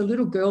 because the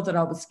little girl that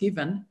I was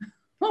given,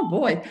 oh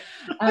boy,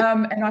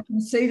 and I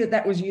can see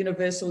that was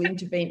universal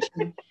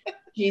intervention.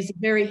 She's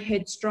very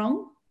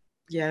headstrong.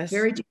 Yes.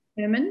 Very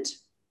determined.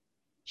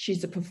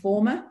 She's a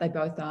performer. They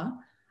both are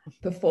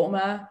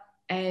performer.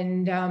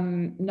 And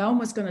no one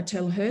was going to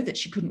tell her that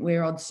she couldn't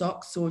wear odd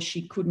socks, or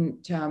she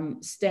couldn't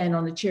stand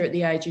on a chair at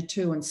the age of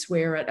 2 and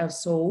swear at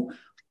us all.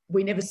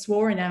 We never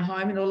swore in our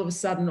home, and all of a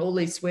sudden all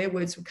these swear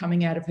words were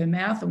coming out of her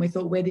mouth, and we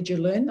thought, where did you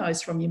learn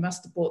those from? You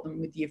must have brought them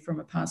with you from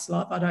a past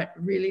life. I don't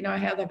really know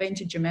how they've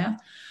entered your mouth.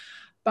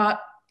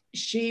 But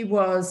she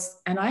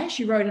was, and I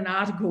actually wrote an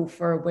article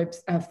for a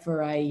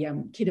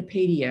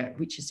Kidopedia,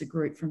 which is a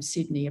group from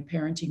Sydney, a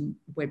parenting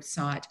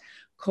website,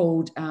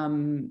 called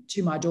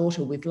To My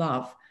Daughter with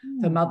Love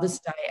for Mother's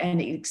Day. And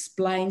it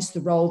explains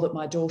the role that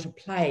my daughter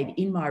played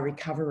in my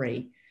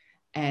recovery,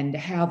 and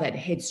how that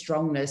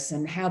headstrongness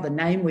and how the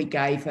name we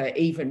gave her,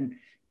 even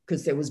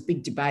because there was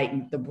big debate,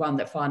 and the one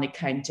that finally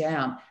came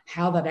down,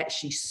 how that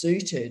actually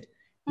suited,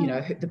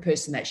 the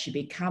person that she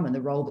become and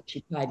the role that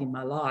she played in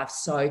my life.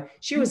 So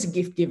she was a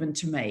gift given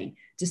to me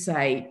to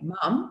say,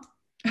 Mum.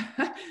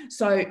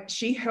 So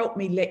she helped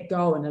me let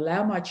go and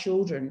allow my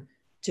children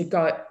to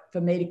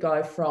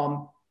go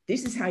from,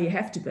 this is how you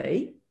have to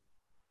be,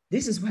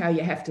 this is how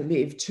you have to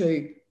live,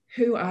 to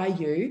who are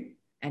you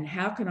and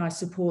how can I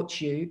support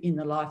you in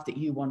the life that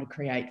you want to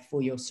create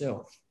for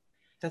yourself.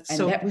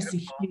 That was a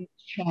huge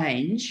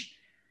change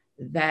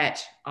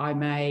that I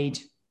made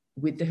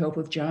with the help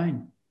of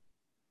Joan.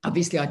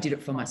 Obviously, I did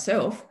it for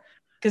myself,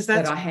 because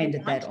I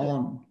handed that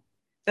on.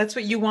 That's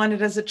what you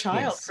wanted as a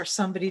child, for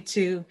somebody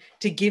to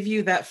give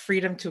you that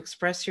freedom to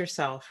express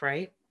yourself,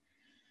 right?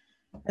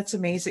 That's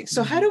amazing.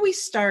 So how do we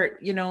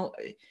start?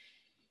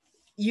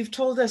 You've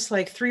told us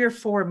like 3 or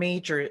 4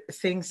 major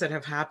things that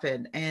have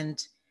happened,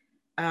 and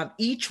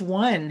each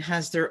one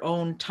has their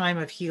own time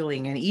of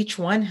healing, and each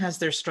one has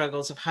their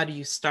struggles of how do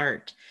you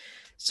start.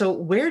 So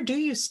where do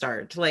you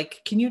start?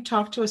 Like, can you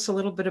talk to us a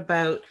little bit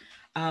about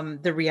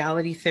the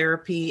reality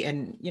therapy,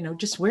 and,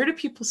 just where do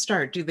people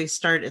start? Do they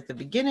start at the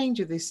beginning?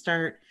 Do they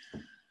start,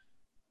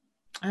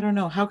 I don't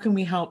know, how can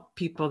we help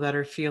people that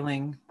are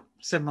feeling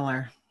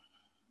similar?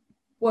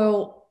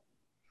 Well,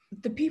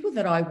 the people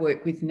that I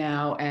work with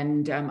now,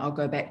 and I'll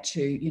go back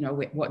to,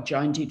 what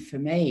Joan did for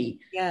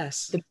me.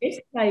 Yes. The best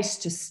place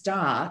to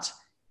start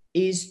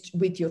is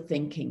with your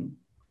thinking.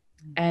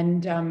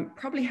 And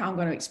probably how I'm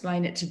going to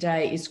explain it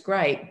today is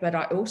great, but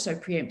I also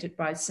preempt it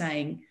by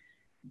saying,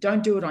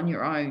 don't do it on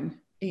your own.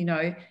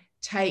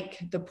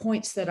 Take the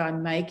points that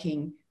I'm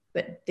making,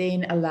 but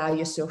then allow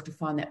yourself to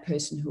find that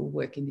person who will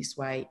work in this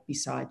way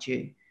beside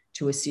you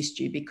to assist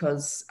you,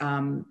 because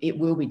it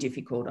will be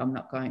difficult. I'm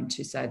not going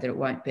to say that it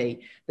won't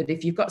be, but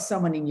if you've got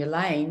someone in your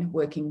lane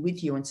working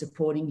with you and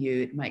supporting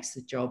you, it makes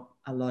the job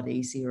a lot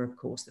easier, of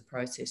course, the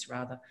process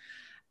rather.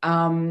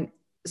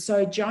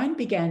 So Joan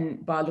began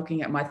by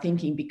looking at my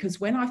thinking,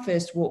 because when I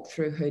first walked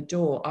through her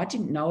door, I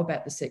didn't know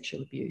about the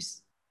sexual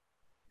abuse.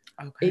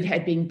 Okay. It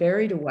had been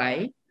buried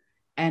away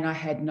and I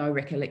had no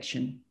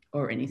recollection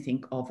or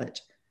anything of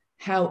it.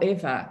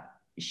 However,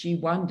 she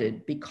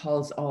wondered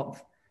because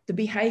of the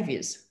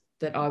behaviours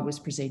that I was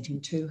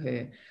presenting to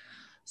her.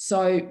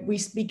 So we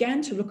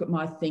began to look at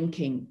my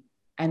thinking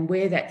and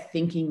where that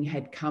thinking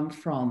had come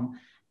from,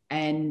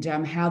 and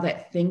how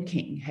that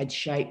thinking had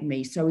shaped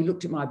me. So we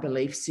looked at my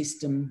belief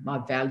system, my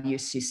value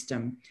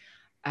system,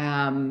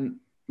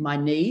 my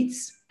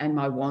needs and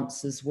my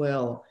wants as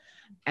well.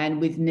 And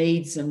with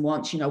needs and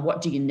wants,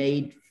 what do you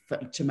need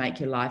to make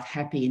your life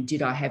happy? And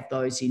did I have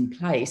those in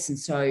place? And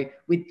so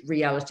with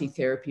reality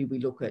therapy, we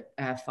look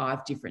at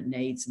 5 different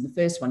needs. And the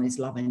first one is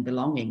love and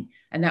belonging.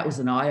 And that was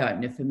an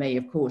eye-opener for me.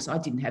 Of course, I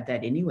didn't have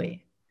that anywhere.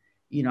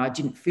 I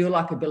didn't feel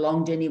like I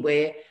belonged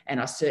anywhere,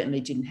 and I certainly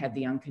didn't have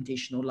the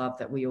unconditional love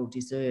that we all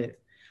deserve.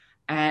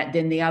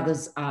 Then the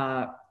others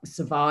are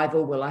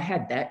survival. Well, I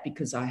had that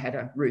because I had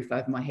a roof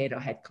over my head, I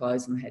had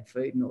clothes, and I had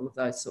food and all of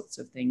those sorts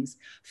of things.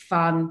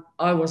 Fun,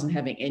 I wasn't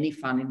having any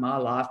fun in my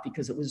life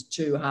because it was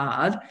too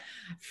hard.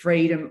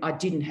 Freedom, I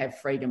didn't have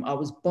freedom. I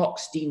was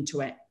boxed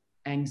into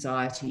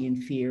anxiety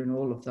and fear and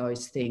all of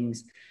those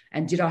things.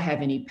 And did I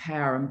have any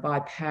power? And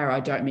by power, I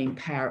don't mean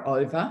power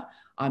over.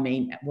 I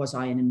mean, was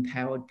I an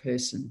empowered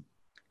person?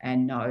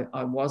 And no,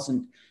 I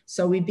wasn't.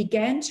 So we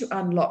began to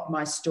unlock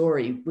my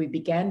story. We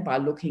began by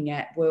looking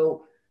at,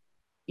 well,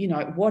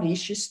 what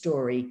is your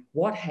story?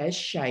 What has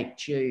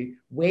shaped you?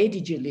 Where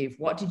did you live?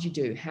 What did you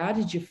do? How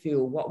did you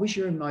feel? What was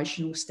your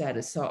emotional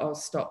status? So I'll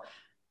stop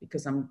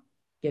because I'm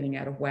getting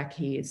out of whack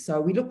here. So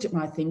we looked at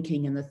my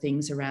thinking and the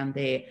things around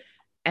there,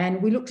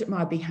 and we looked at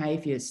my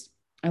behaviours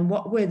and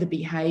what were the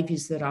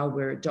behaviours that I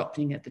were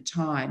adopting at the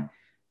time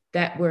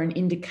that were an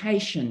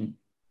indication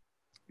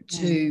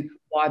to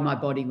why my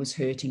body was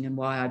hurting and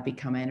why I'd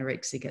become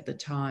anorexic at the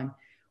time.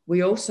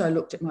 We also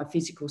looked at my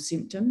physical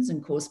symptoms,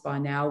 and of course by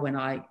now when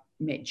I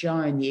met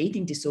Joan, the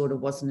eating disorder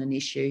wasn't an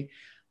issue,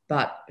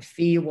 but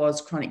fear was,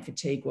 chronic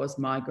fatigue was,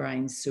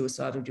 migraines,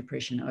 suicidal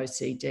depression,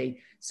 OCD.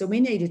 So we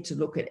needed to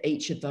look at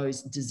each of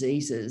those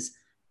diseases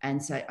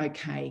and say,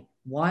 okay,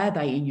 why are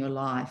they in your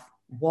life?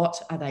 What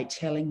are they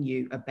telling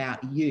you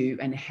about you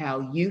and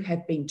how you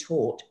have been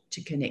taught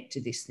to connect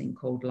to this thing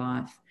called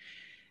life?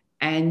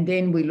 And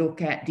then we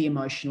look at the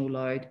emotional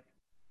load.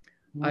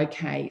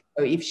 Okay,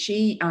 so if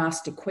she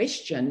asked a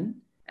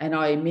question and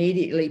I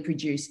immediately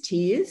produced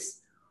tears,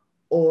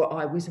 or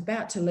I was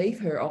about to leave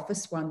her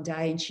office one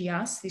day and she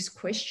asked this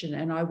question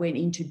and I went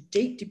into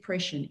deep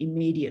depression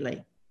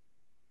immediately.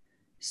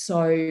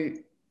 So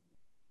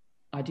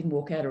I didn't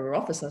walk out of her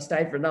office. I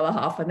stayed for another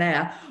half an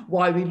hour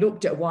while we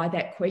looked at why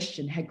that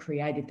question had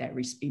created that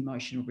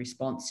emotional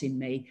response in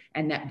me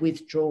and that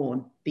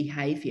withdrawn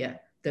behaviour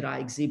that I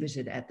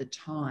exhibited at the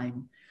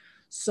time.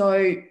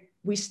 So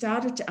we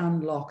started to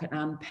unlock and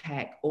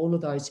unpack all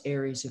of those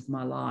areas of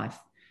my life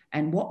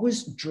and what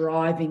was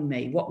driving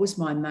me, what was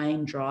my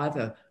main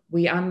driver.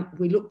 We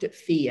looked at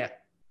fear.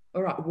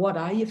 All right, what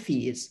are your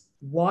fears?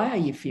 Why are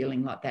you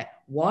feeling like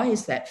that? Why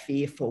is that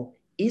fearful?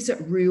 Is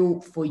it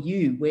real for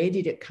you? Where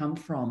did it come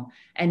from?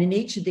 And in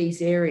each of these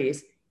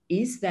areas,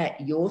 is that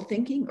your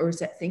thinking or is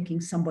that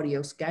thinking somebody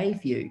else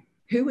gave you?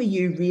 Who are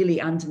you really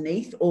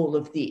underneath all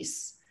of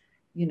this?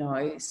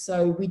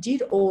 So we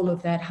did all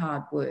of that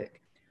hard work.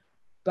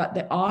 But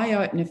the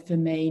eye-opener for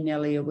me,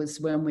 Nelia,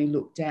 was when we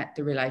looked at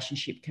the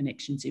relationship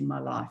connections in my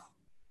life.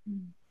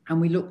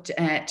 And we looked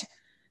at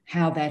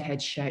how that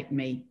had shaped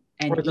me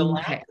and the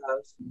lack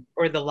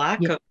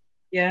of.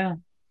 Yeah,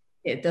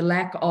 the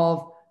lack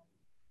of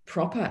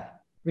proper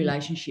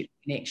relationship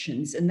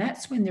connections. And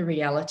that's when the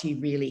reality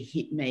really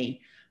hit me.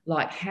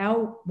 Like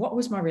what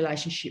was my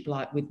relationship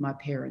like with my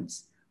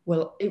parents?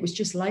 Well, it was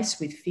just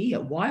laced with fear.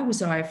 Why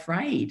was I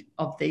afraid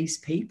of these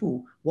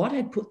people? What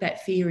had put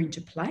that fear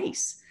into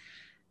place?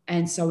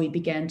 And so we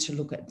began to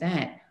look at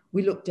that.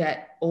 We looked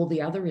at all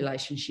the other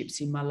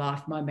relationships in my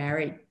life, my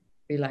married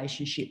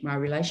relationship, my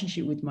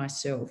relationship with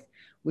myself.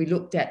 We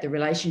looked at the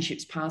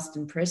relationships past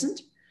and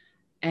present,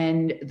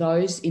 and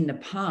those in the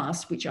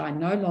past, which I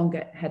no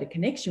longer had a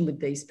connection with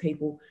these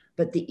people,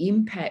 but the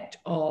impact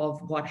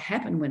of what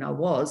happened when I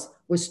was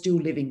still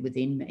living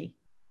within me.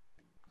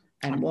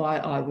 And why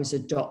I was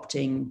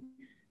adopting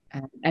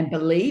and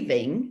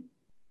believing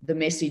the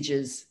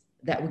messages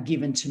that were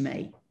given to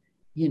me,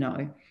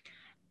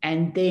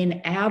 And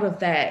then out of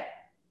that,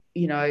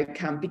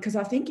 come, because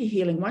I think you're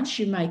healing, once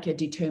you make a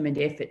determined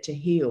effort to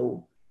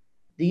heal,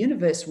 the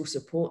universe will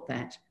support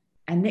that.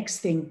 And next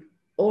thing,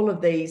 all of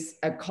these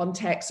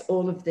contacts,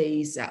 all of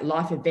these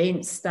life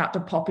events start to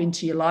pop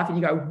into your life and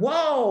you go,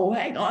 whoa,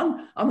 hang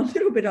on, I'm a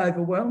little bit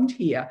overwhelmed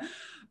here.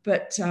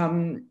 But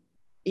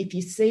if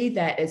you see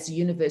that as the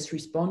universe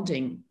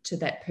responding to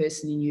that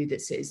person in you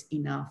that says,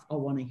 enough, I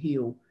want to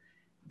heal,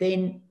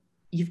 then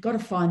you've got to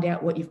find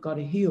out what you've got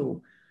to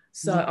heal.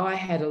 So I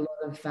had a lot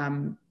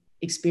of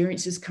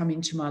experiences come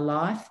into my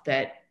life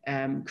that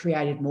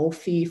created more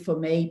fear for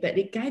me, but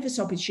it gave us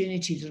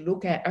opportunity to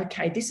look at,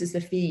 okay, this is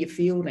the fear you're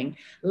feeling.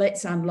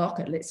 Let's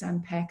unlock it. Let's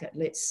unpack it.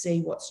 Let's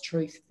see what's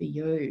truth for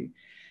you.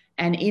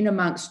 And in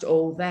amongst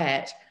all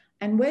that,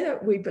 and whether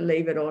we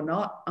believe it or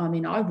not, I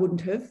mean, I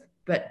wouldn't have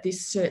but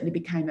this certainly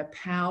became a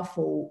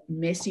powerful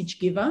message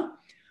giver,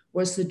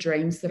 was the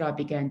dreams that I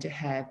began to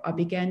have. I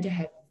began to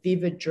have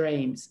vivid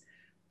dreams,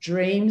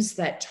 dreams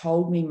that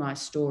told me my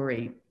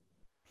story.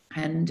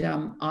 And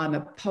I'm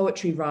a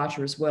poetry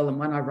writer as well, and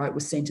one I wrote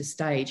was Centre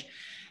Stage,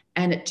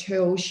 and it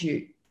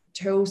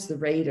tells the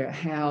reader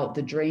how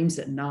the dreams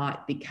at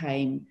night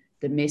became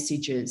the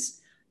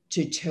messages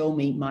to tell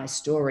me my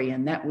story.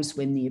 And that was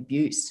when the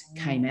abuse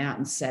came out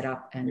and sat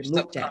up and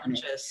looked at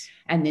me,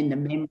 and then the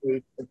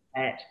memories of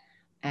that.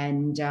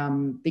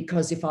 And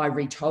because if I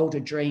retold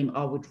a dream,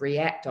 I would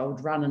react, I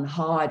would run and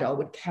hide, I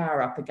would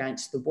cower up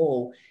against the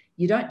wall.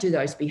 You don't do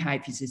those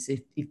behaviours as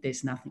if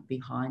there's nothing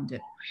behind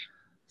it.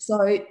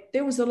 So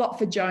there was a lot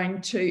for Joan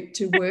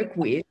to work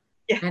with.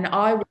 Yeah. And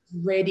I was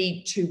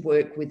ready to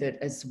work with it,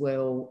 as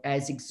well,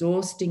 as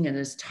exhausting and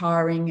as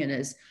tiring, and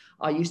as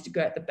I used to go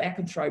at the back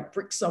and throw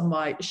bricks on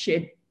my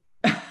shed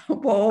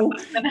wall.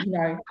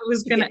 I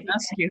was going to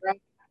ask you.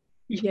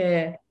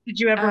 Yeah. Did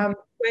you ever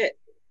quit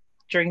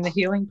during the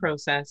healing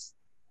process?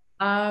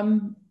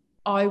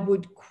 I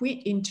would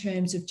quit in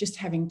terms of just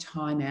having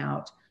time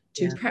out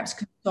to perhaps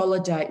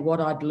consolidate what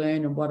I'd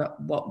learned and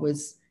what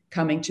was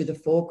coming to the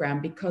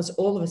foreground, because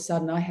all of a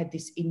sudden I had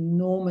this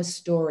enormous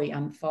story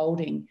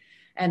unfolding,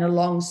 and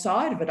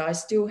alongside of it I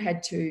still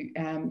had to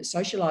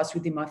socialise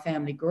within my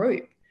family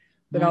group,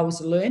 but I was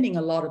learning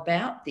a lot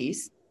about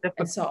this,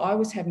 and so I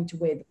was having to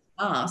wear the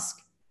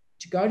mask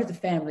to go to the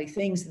family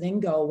things and then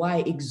go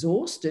away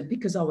exhausted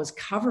because I was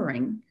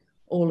covering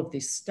all of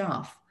this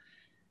stuff.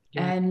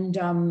 And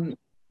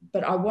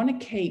but I want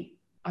to keep,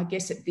 I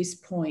guess at this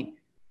point,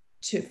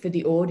 for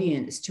the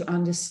audience to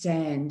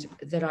understand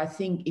that I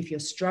think if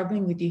you're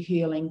struggling with your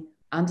healing,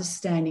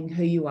 understanding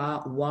who you are,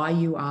 why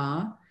you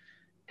are,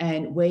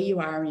 and where you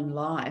are in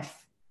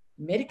life,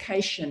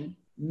 medication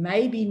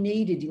may be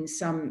needed in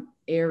some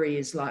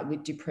areas, like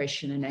with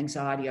depression and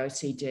anxiety,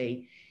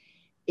 OCD.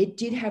 It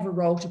did have a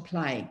role to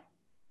play,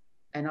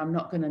 and I'm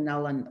not going to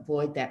null and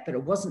void that, but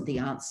it wasn't the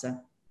answer.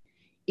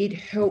 It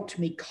helped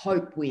me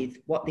cope with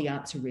what the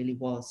answer really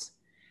was.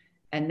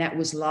 And that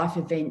was life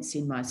events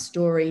in my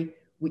story,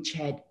 which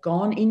had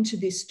gone into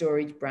this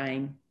storage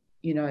brain,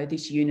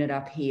 this unit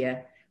up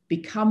here,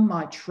 become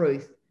my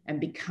truth and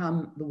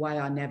become the way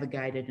I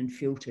navigated and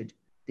filtered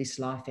this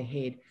life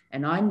ahead.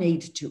 And I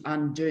needed to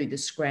undo the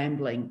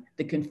scrambling,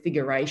 the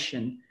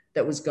configuration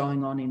that was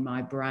going on in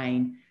my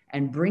brain,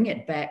 and bring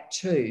it back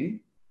to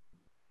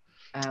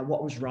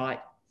what was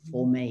right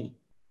for me.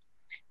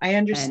 I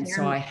understand. And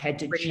so I had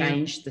to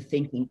change the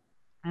thinking.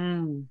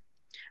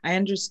 I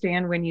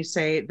understand when you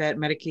say that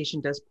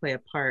medication does play a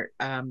part.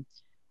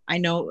 I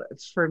know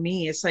for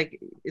me, it's like,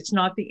 it's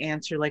not the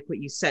answer, like what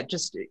you said.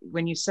 Just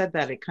when you said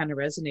that, it kind of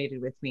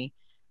resonated with me,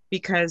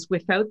 because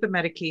without the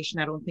medication,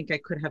 I don't think I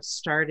could have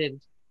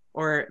started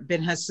or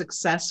been as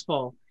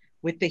successful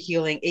with the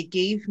healing. It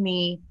gave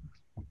me,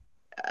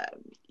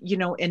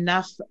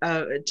 enough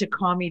to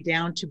calm me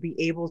down to be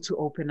able to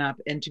open up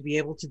and to be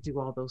able to do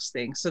all those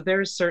things. So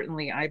there's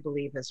certainly, I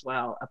believe as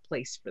well, a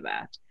place for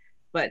that,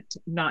 but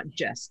not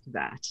just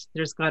that.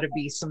 There's got to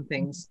be some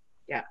things.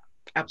 Yeah,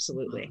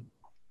 absolutely.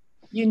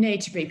 You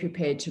need to be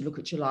prepared to look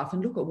at your life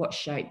and look at what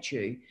shaped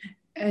you.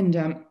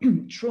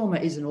 And trauma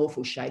is an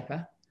awful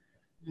shaper,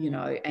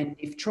 and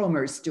if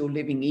trauma is still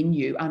living in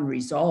you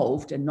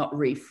unresolved and not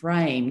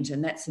reframed,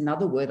 and that's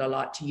another word I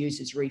like to use,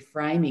 is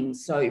reframing.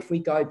 So if we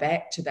go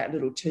back to that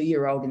little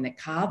 2-year-old in the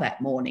car that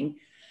morning,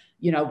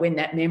 when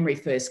that memory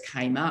first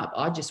came up,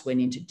 I just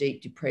went into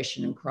deep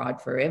depression and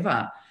cried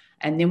forever.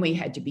 And then we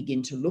had to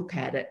begin to look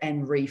at it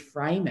and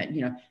reframe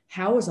it.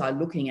 How was I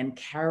looking and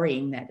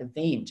carrying that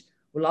event?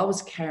 Well, I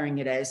was carrying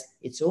it as,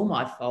 it's all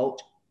my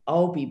fault,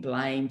 I'll be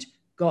blamed,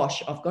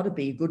 gosh, I've got to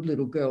be a good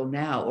little girl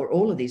now, or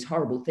all of these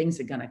horrible things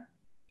are going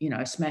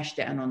to, smash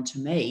down onto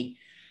me.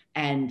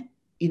 And,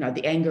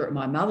 the anger at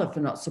my mother for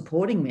not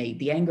supporting me,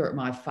 the anger at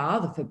my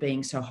father for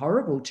being so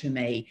horrible to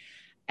me,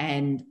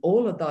 and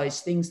all of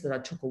those things that I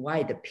took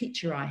away, the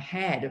picture I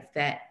had of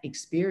that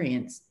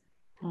experience.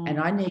 And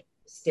I need to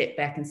step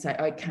back and say,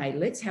 okay,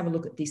 let's have a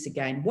look at this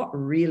again. What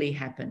really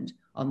happened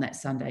on that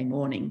Sunday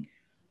morning?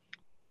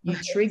 You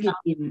triggered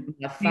in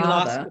my father. He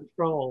lost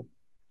control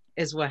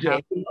is what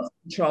happened. He lost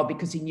control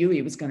because he knew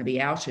he was going to be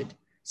outed.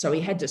 So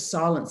he had to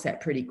silence that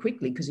pretty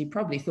quickly, because he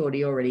probably thought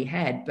he already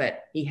had,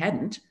 but he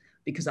hadn't,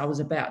 because I was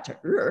about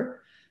to.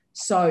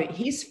 So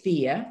his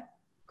fear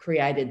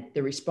created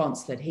the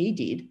response that he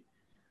did.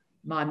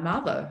 My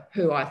mother,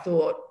 who I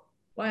thought,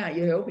 why aren't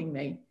you helping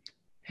me?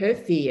 Her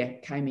fear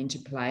came into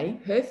play,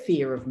 her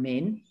fear of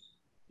men,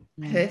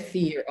 her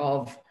fear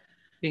of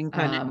being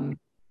punished.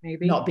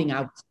 Maybe not being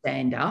able to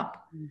stand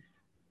up,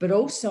 but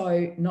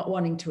also not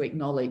wanting to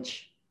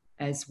acknowledge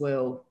as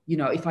well.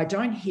 If I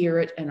don't hear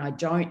it and I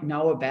don't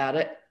know about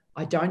it,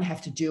 I don't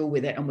have to deal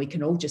with it, and we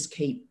can all just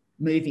keep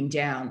moving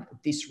down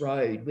this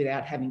road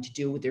without having to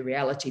deal with the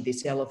reality,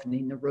 this elephant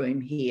in the room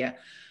here.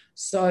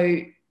 So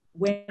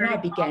when I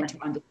began to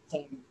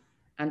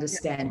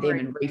understand them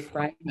and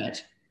reframe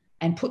it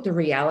and put the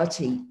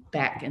reality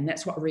back. And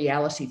that's what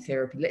reality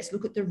therapy, let's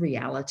look at the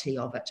reality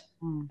of it.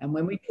 And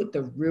when we put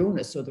the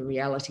realness or the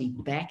reality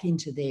back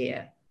into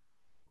there,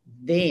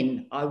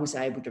 then I was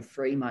able to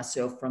free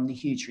myself from the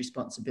huge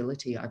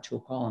responsibility I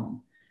took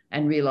on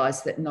and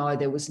realize that no,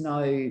 there was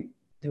no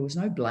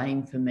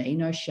blame for me,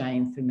 no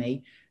shame for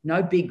me,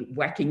 no big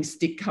whacking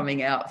stick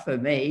coming out for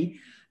me,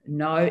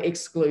 no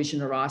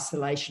exclusion or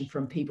isolation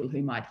from people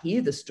who might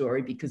hear the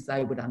story because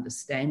they would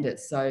understand it.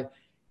 So,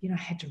 you know,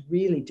 I had to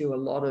really do a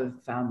lot of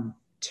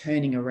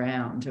turning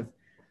around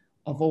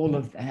of all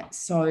of that.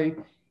 So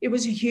it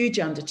was a huge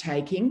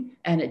undertaking,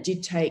 and it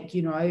did take,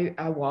 you know,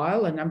 a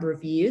while, a number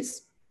of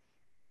years.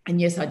 And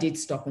yes, I did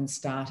stop and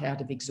start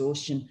out of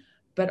exhaustion,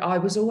 but I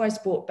was always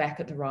brought back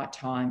at the right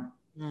time.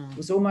 It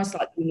was almost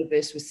like the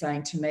universe was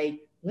saying to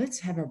me, let's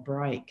have a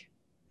break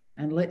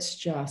and let's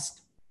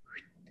just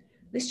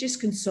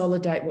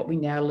consolidate what we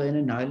now learn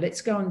and know.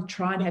 Let's go and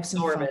try and have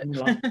some fun in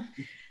life.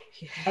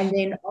 And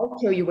then I'll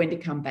tell you when to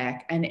come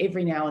back. And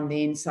every now and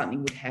then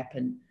something would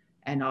happen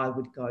and I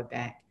would go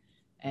back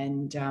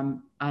and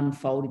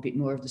unfold a bit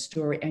more of the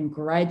story, and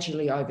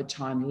gradually over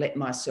time let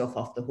myself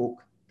off the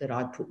hook that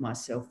I'd put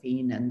myself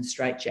in, and the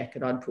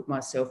straitjacket I'd put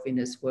myself in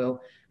as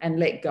well, and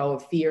let go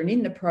of fear. And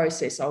in the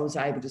process, I was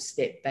able to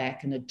step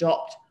back and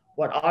adopt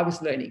what I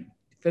was learning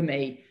for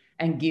me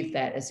and give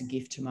that as a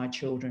gift to my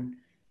children.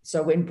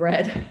 So when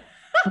Brad,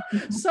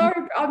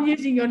 sorry, I'm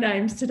using your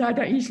names today, I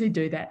don't usually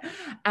do that.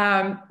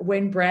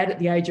 When Brad, at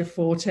the age of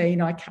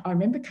 14, I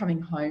remember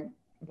coming home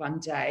one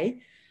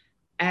day,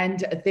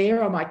 and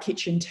there on my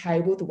kitchen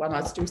table, the one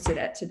I still sit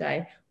at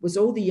today, was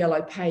all the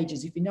yellow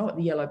pages. If you know what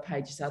the yellow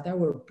pages are, they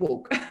were a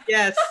book.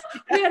 Yes.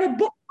 We had a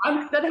book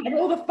that had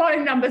all the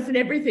phone numbers and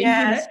everything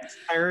in it.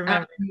 I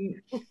remember.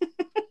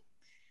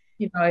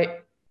 You know,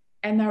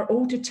 and they're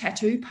all to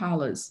tattoo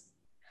parlors.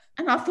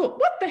 And I thought,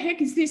 what the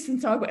heck is this?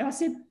 And so I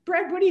said,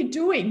 Brad, what are you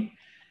doing?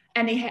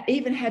 And he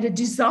even had a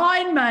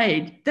design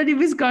made that he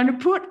was going to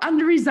put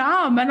under his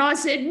arm. And I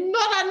said,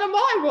 not under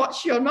my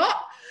watch, you're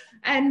not.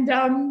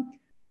 And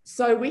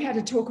so we had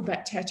to talk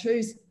about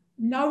tattoos.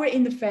 Nowhere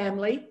in the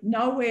family,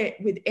 nowhere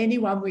with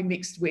anyone we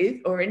mixed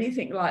with or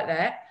anything like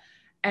that.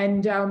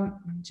 And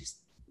just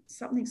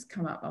something's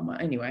come up on my,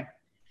 anyway.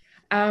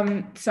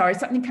 Sorry,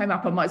 something came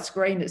up on my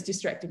screen that's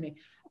distracted me.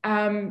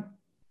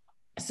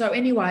 So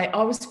anyway,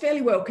 I was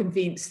fairly well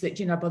convinced that,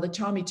 you know, by the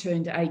time he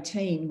turned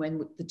 18,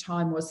 when the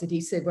time was that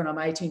he said, when I'm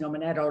 18, I'm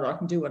an adult, I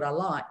can do what I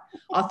like,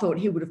 I thought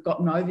he would have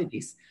gotten over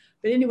this.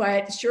 But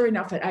anyway, sure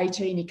enough, at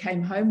 18, he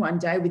came home one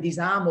day with his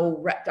arm all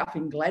wrapped up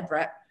in Glad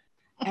wrap.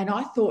 And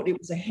I thought it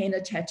was a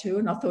henna tattoo,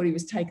 and I thought he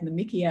was taking the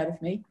mickey out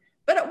of me.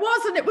 But it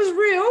wasn't, it was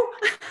real.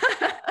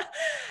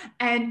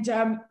 And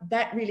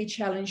that really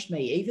challenged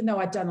me. Even though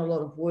I'd done a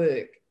lot of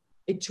work,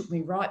 it took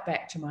me right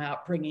back to my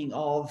upbringing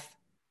of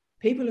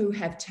people who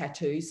have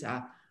tattoos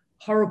are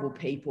horrible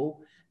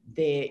people.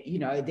 They're, you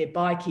know, they're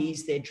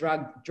bikies, they're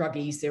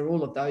druggies, they're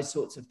all of those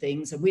sorts of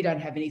things. And we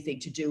don't have anything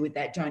to do with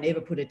that. Don't ever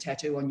put a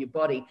tattoo on your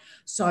body.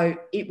 So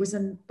it was,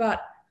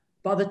 but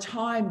by the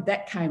time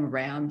that came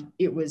around,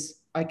 it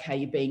was, okay,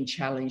 you're being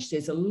challenged.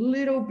 There's a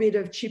little bit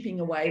of chipping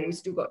away we've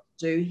still got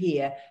to do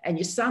here. And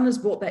your son has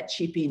brought that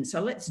chip in.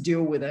 So let's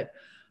deal with it.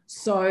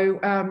 So,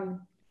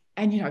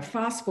 and, you know,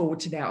 fast forward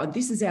to now, and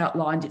this is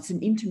outlined, it's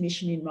an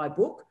intermission in my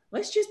book.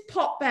 Let's just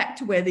pop back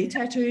to where the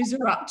tattoos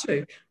are up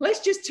to.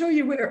 Let's just tell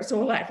you where it's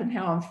all at and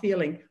how I'm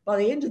feeling. By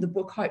the end of the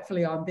book,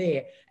 hopefully I'm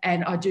there.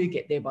 And I do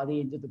get there by the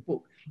end of the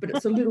book. But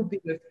it's a little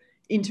bit of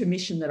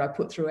intermission that I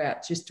put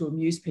throughout just to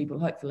amuse people,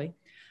 hopefully.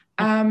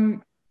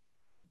 And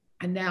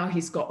now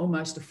he's got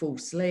almost a full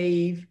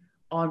sleeve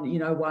on, you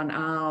know, one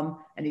arm.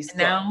 And he's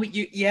now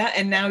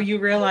and now you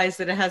realize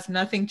that it has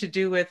nothing to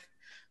do with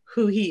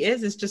who he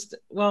is. It's just,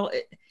 well,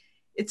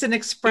 it's an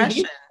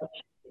expression.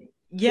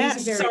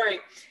 Yes,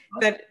 sorry.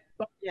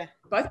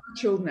 Both my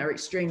children are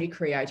extremely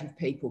creative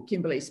people.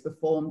 Kimberly's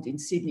performed in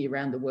Sydney,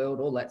 around the world,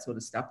 all that sort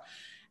of stuff.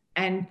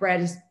 And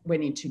Brad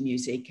went into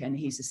music, and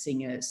he's a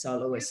singer,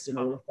 soloist, and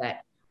all of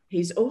that.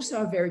 He's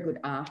also a very good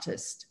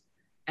artist.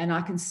 And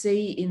I can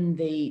see in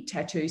the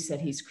tattoos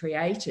that he's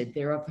created,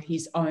 they're of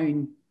his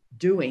own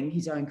doing,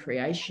 his own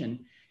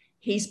creation.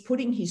 He's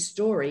putting his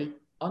story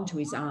onto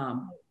his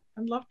arm.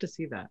 I'd love to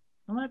see that.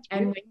 Well,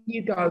 and when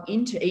you go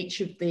into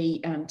each of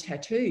the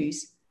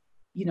tattoos,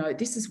 you know,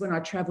 this is when I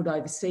traveled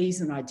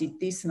overseas and I did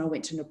this, and I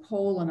went to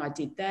Nepal and I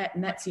did that,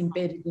 and that's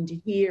embedded into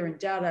here, and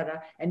da-da-da.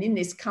 And in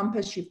this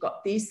compass, you've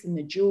got this and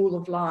the jewel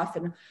of life.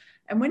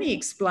 And when he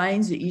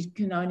explains it, you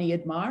can only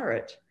admire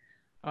it.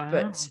 Wow.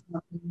 But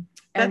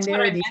that's what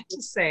I meant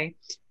to say.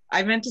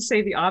 I meant to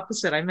say the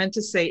opposite. I meant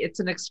to say it's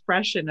an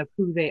expression of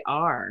who they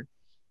are,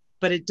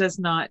 but it does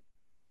not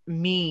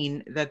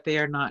mean that they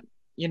are not,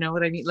 you know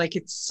what I mean? Like,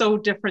 it's so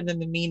different than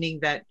the meaning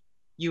that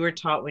you were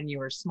taught when you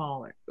were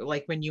smaller,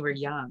 like when you were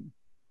young.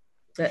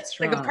 That's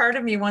right. Like, a part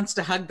of me wants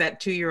to hug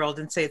that 2-year-old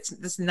and say,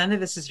 none of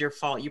this is your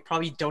fault. You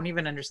probably don't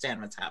even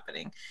understand what's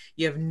happening.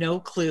 You have no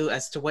clue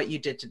as to what you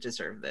did to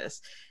deserve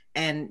this.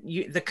 And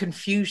the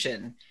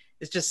confusion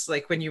is just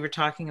like when you were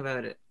talking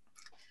about it.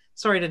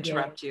 Sorry to Yeah.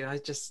 interrupt you. I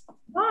just...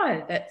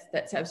 No,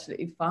 that's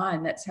absolutely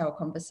fine. That's how a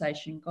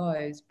conversation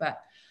goes. But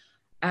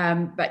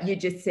you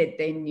just said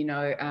then,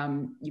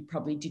 you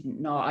probably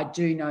didn't know. I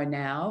do know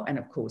now, and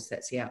of course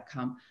that's the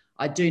outcome.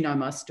 I do know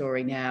my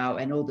story now,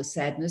 and all the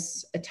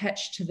sadness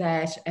attached to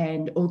that,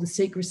 and all the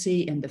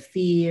secrecy and the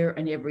fear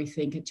and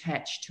everything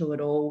attached to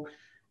it all.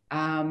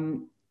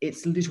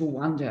 It's little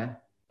wonder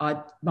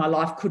my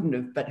life couldn't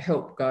have but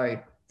helped go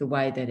the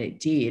way that it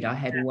did. I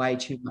had way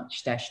too much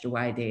stashed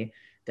away there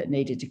that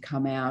needed to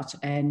come out,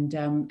 and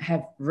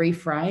have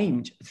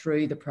reframed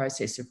through the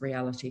process of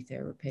reality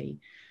therapy,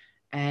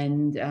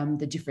 and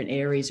the different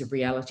areas of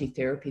reality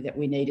therapy that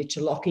we needed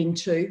to lock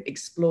into,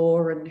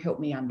 explore, and help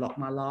me unlock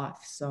my life.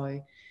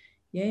 So,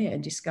 yeah,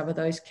 and discover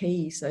those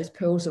keys, those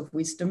pearls of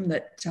wisdom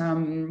that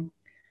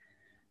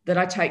that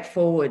I take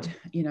forward,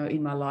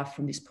 in my life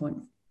from this point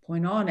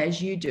on,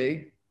 as you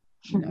do,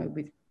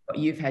 with what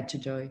you've had to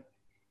do.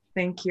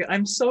 Thank you.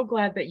 I'm so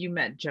glad that you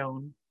met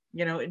Joan.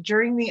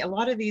 During a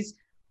lot of these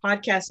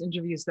podcast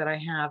interviews that I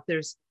have,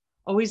 there's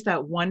always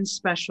that one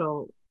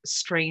special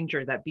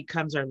stranger that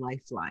becomes our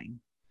lifeline,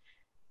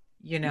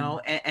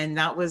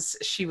 and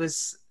she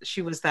was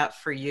that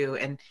for you.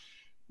 And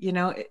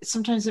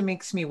sometimes it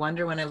makes me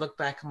wonder, when I look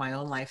back in my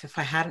own life, if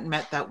I hadn't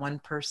met that one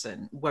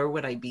person, where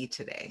would I be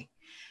today?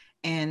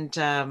 And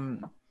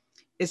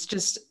it's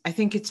just, I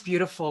think it's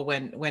beautiful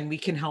when we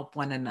can help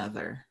one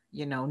another,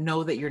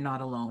 know that you're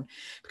not alone,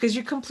 because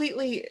you're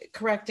completely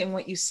correct in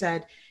what you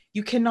said.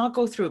 You cannot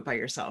go through it by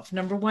yourself.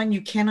 Number one,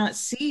 you cannot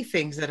see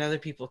things that other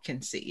people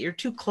can see. You're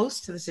too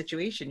close to the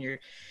situation.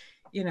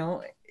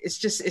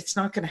 It's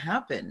not going to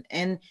happen.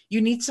 And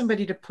you need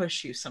somebody to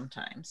push you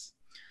sometimes,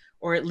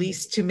 or at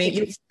least to make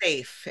it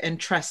safe and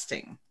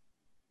trusting.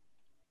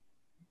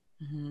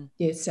 Mm-hmm.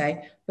 Yes,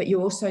 but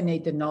you also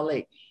need the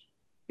knowledge,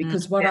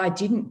 because what I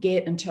didn't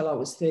get until I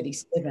was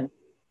 37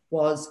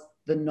 was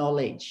the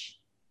knowledge.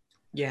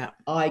 Yeah.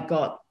 I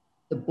got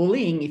the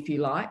bullying, if you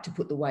like, to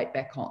put the weight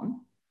back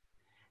on.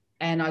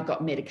 And I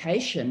got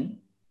medication,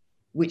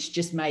 which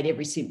just made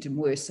every symptom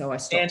worse. So I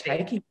stopped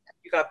taking.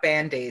 You got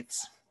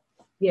Band-Aids.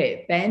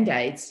 Yeah,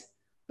 Band-Aids.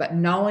 But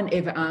no one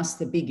ever asked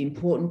the big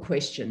important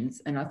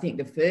questions. And I think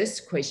the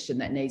first question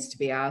that needs to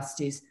be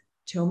asked is,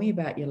 tell me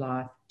about your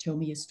life. Tell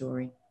me your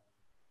story.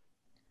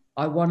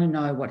 I want to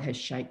know what has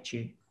shaped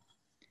you.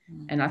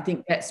 And I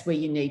think that's where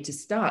you need to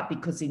start,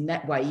 because in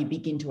that way you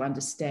begin to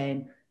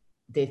understand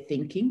their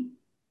thinking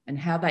and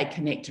how they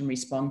connect and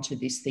respond to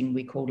this thing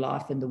we call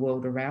life and the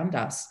world around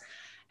us.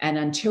 And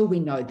until we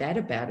know that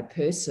about a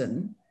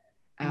person,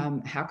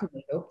 how can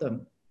we help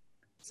them?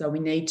 So we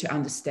need to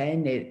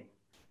understand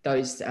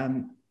those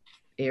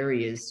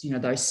areas,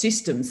 those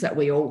systems that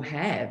we all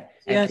have,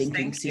 our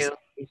thinking systems,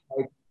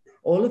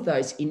 all of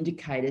those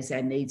indicators,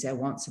 our needs, our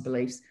wants, our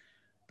beliefs,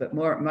 but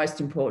most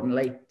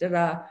importantly,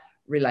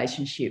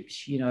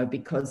 relationships,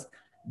 because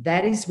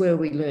that is where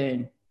we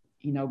learn.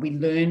 We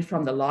learn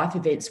from the life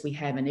events we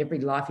have, and every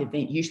life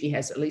event usually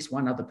has at least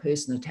one other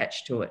person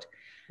attached to it,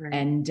 right.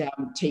 And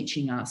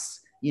teaching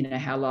us,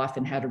 how life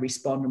and how to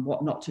respond and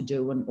what not to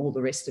do and all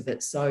the rest of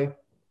it. So,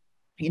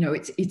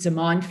 it's a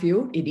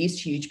minefield. It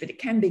is huge, but it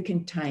can be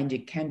contained.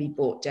 It can be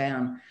brought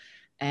down,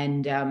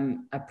 and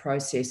a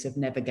process of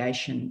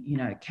navigation,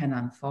 can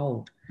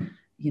unfold,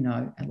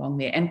 along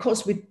there. And of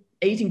course, with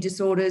eating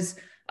disorders,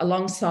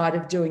 alongside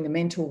of doing the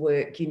mental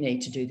work, you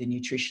need to do the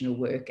nutritional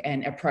work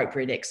and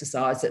appropriate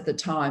exercise at the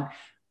time.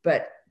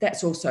 But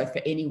that's also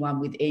for anyone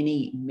with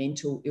any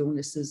mental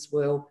illness as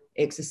well.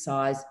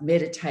 Exercise,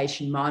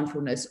 meditation,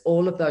 mindfulness,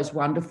 all of those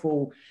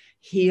wonderful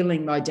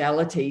healing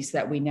modalities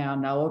that we now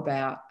know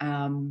about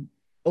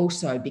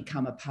also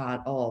become a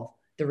part of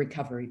the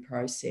recovery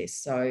process.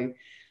 So,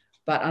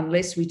 but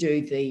unless we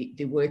do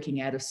the working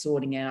out of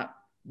sorting out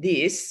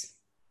this,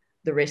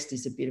 the rest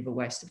is a bit of a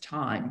waste of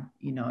time,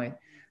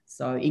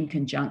 So in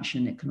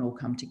conjunction, it can all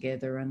come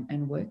together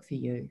and work for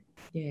you.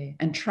 Yeah.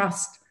 And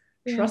trust.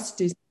 Yeah.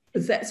 Trust is,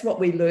 because that's what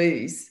we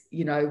lose,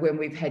 when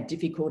we've had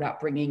difficult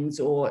upbringings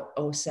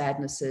or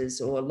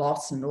sadnesses or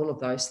loss and all of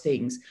those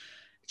things.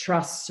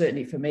 Trust,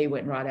 certainly for me,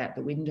 went right out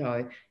the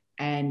window.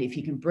 And if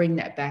you can bring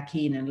that back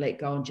in and let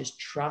go and just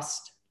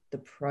trust the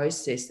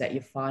process that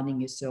you're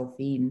finding yourself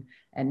in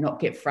and not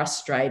get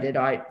frustrated.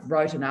 I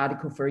wrote an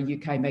article for a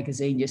UK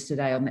magazine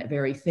yesterday on that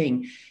very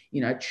thing.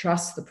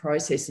 Trust the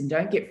process and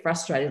don't get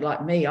frustrated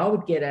like me. I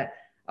would get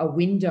a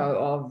window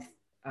of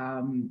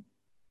an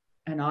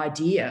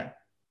idea.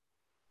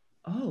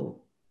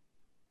 Oh,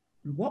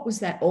 what was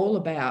that all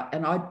about?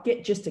 And I'd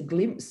get just a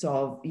glimpse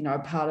of,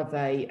 part of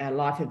a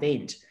life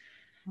event.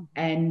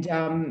 And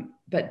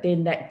but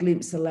then that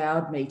glimpse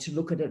allowed me to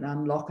look at it,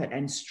 unlock it,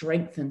 and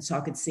strengthen, so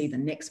I could see the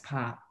next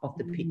part of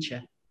the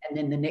picture, and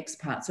then the next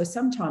part. So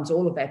sometimes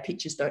all of our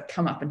pictures don't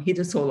come up and hit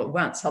us all at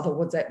once,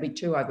 otherwise that'd be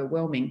too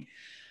overwhelming.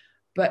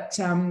 But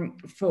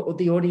for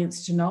the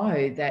audience to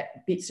know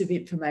that bits of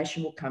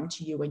information will come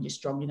to you when you're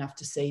strong enough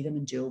to see them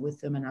and deal with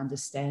them and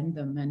understand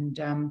them.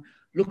 And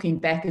looking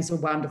back is a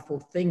wonderful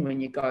thing when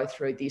you go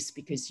through this,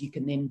 because you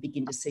can then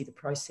begin to see the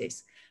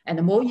process. And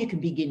the more you can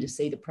begin to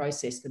see the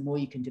process, the more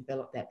you can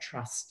develop that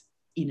trust.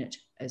 in it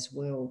as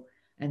well,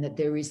 and that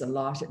there is a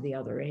light at the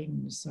other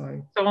end.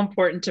 So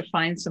important to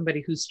find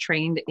somebody who's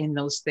trained in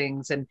those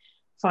things, and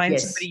find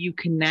somebody yes, you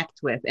connect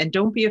with, and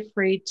don't be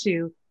afraid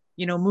to,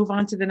 move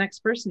on to the next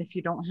person if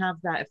you don't have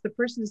that. If the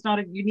person is not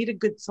you need a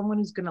good someone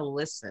who's going to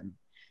listen,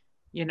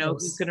 who's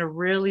yes, going to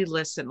really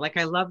listen. Like,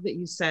 I love that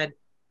you said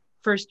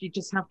first you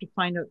just have to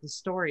find out the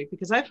story,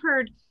 because I've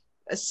heard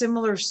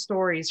similar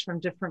stories from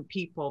different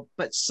people,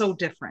 but so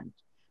different.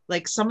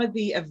 Like, some of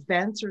the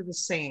events are the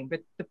same,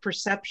 but the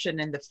perception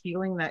and the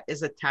feeling that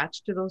is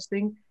attached to those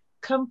things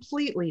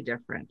completely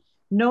different.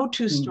 No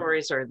two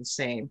stories are the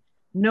same.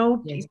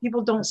 No, yes,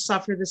 people don't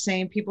suffer the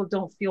same. People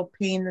don't feel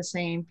pain the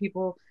same.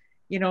 People,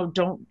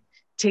 don't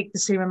take the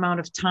same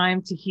amount of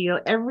time to heal.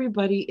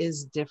 Everybody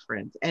is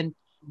different. And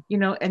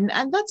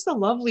and that's the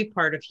lovely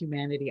part of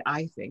humanity.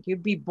 I think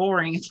it'd be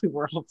boring if we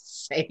were all the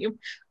same,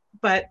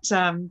 but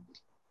so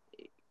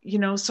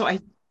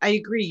I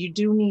agree, you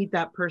do need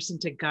that person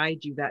to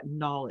guide you, that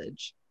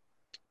knowledge.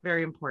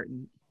 Very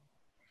important.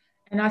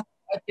 and I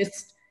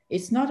just,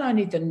 it's not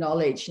only the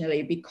knowledge,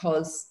 Nelly,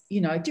 because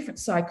different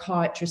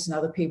psychiatrists and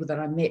other people that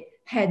I met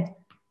had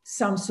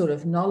some sort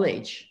of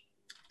knowledge,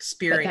 but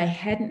Experience. they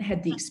hadn't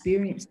had the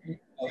experience.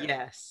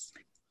 Yes.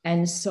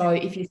 And so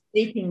if you're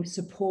seeking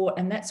support,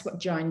 and that's what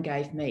Joan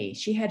gave me,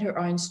 she had her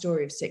own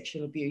story of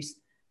sexual abuse,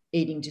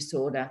 eating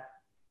disorder.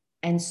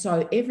 And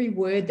so every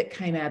word that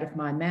came out of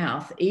my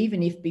mouth,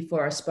 even if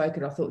before I spoke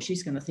it, I thought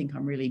she's going to think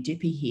I'm really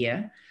dippy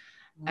here.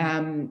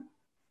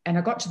 And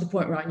I got to the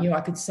point where I knew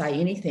I could say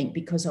anything,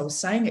 because I was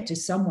saying it to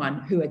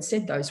someone who had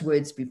said those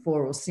words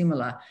before or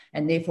similar,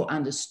 and therefore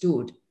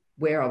understood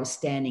where I was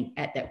standing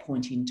at that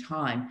point in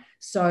time.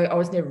 So I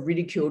was never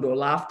ridiculed or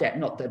laughed at,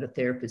 not that a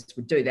therapist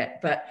would do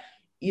that, but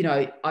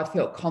I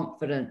felt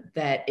confident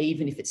that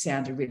even if it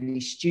sounded really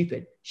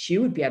stupid, she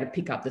would be able to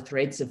pick up the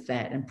threads of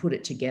that and put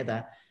it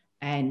together,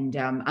 and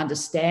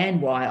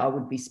understand why I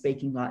would be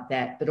speaking like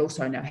that, but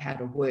also know how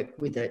to work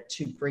with it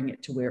to bring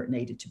it to where it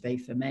needed to be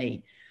for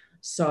me.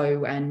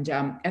 So, and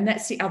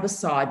that's the other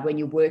side. When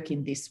you work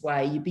in this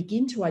way, you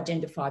begin to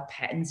identify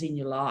patterns in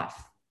your life.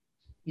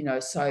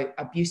 So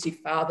abusive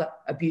father,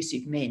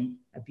 abusive men,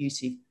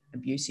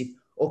 abusive,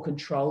 or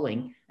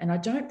controlling. And I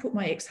don't put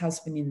my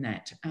ex-husband in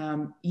that.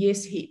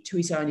 Yes, to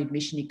his own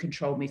admission, he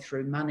controlled me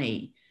through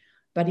money,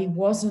 but he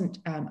wasn't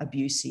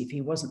abusive.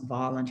 He wasn't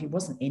violent. He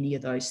wasn't any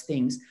of those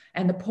things.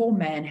 And the poor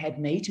man had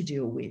me to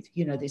deal with,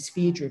 this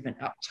fear-driven,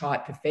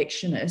 uptight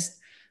perfectionist.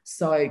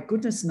 So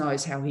goodness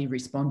knows how he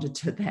responded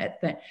to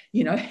that,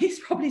 he's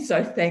probably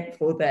so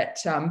thankful that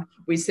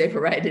we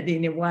separated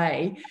in a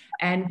way.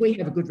 And we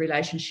have a good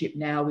relationship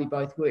now. We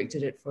both worked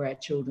at it for our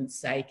children's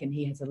sake, and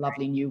he has a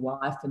lovely new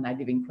wife, and they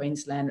live in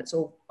Queensland. It's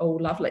all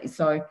lovely.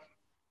 So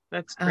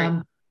that's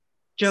great.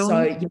 Joan,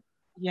 so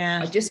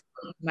yeah, I just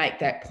want to make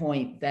that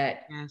point,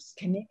 that yes,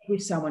 connect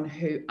with someone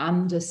who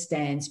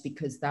understands,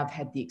 because they've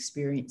had the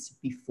experience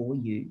before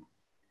you,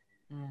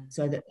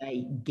 so that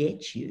they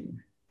get you.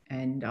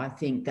 And I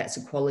think that's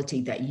a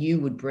quality that you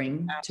would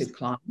bring to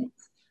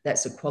clients.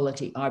 That's a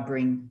quality I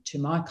bring to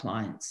my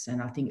clients. And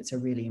I think it's a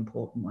really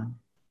important one.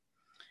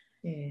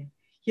 Yeah.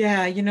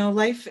 Yeah,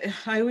 life,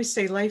 I always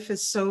say life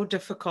is so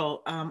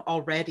difficult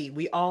already.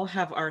 We all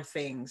have our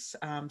things,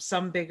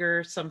 some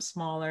bigger, some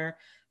smaller,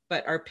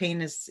 but our pain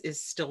is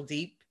still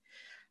deep.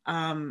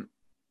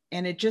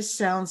 And it just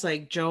sounds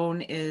like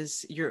Joan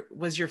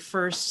was your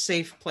first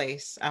safe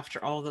place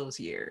after all those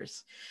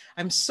years.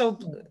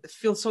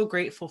 Feel so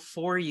grateful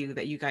for you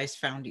that you guys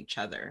found each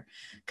other,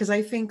 because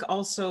I think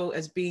also,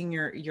 as being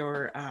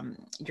your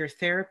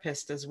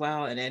therapist as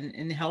well, and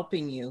in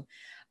helping you,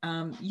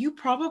 you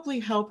probably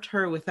helped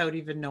her without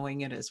even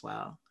knowing it as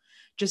well,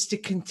 just to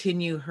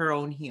continue her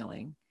own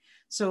healing.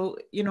 So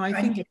I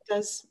think it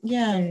does.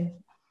 Yeah.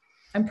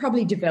 And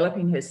probably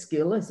developing her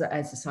skill as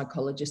a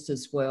psychologist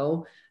as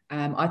well.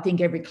 I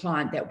think every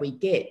client that we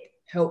get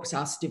helps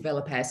us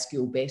develop our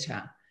skill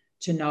better,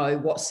 to know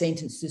what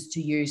sentences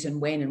to use and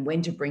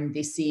when to bring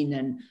this in,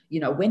 and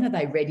when are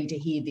they ready to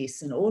hear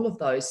this, and all of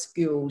those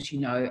skills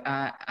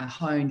are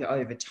honed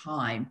over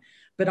time.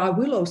 But I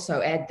will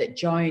also add that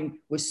Joan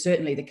was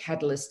certainly the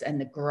catalyst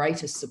and the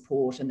greatest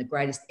support and the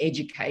greatest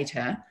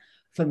educator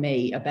for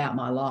me about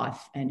my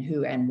life and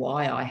who and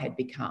why I had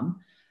become.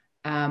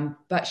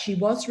 But she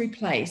was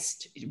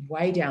replaced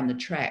way down the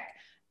track.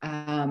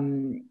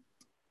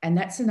 And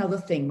that's another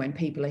thing, when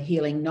people are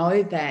healing,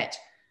 know that,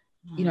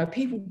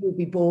 people will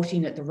be brought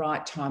in at the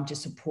right time to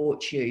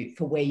support you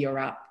for where you're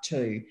up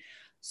to.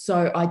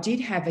 So I did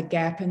have a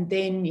gap, and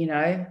then,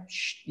 the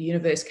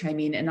universe came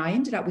in, and I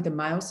ended up with a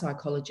male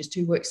psychologist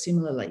who works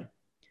similarly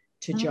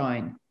to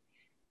Joan.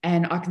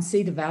 And I can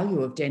see the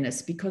value of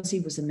Dennis, because he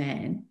was a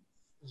man.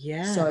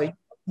 Yeah. So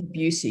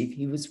abusive.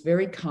 He was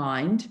very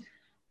kind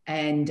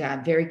and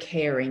very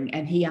caring,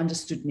 and he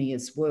understood me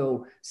as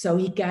well. So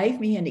he gave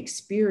me an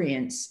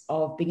experience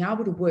of being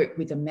able to work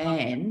with a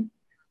man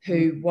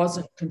who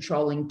wasn't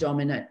controlling,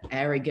 dominant,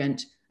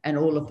 arrogant, and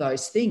all of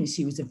those things.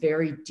 He was a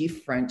very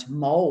different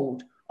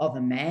mold of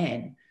a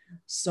man.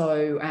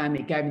 So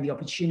it gave me the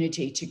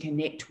opportunity to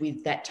connect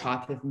with that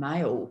type of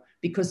male,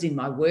 because in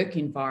my work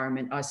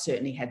environment, I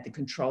certainly had the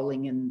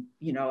controlling, and,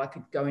 you know, I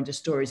could go into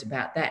stories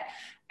about that.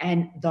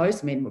 And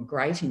those men were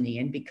great in the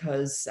end,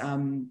 because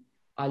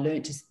I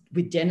learned to,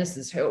 with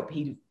Dennis's help,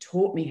 he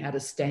taught me how to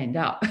stand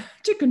up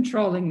to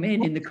controlling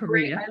men in the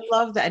Great. career. I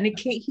love that. And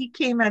he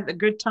came at a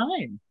good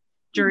time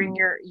during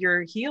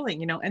your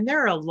healing, you know, and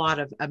there are a lot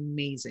of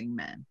amazing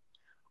men,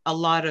 a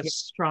lot of Yeah.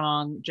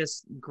 strong,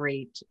 just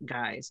great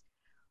guys.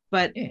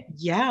 But Yeah.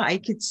 yeah, I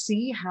could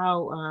see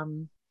how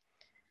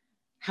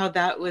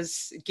that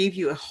was gave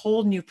you a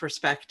whole new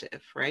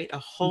perspective, right? A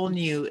whole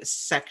new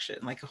section,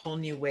 like a whole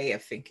new way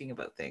of thinking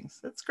about things.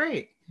 That's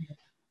great.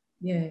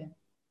 Yeah.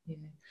 Yeah.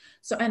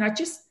 So, and I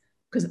just,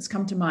 because it's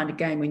come to mind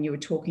again when you were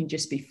talking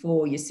just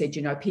before, you said,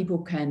 you know, people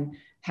can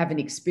have an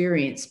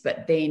experience,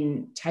 but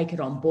then take it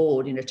on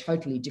board in a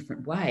totally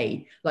different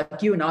way.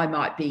 Like you and I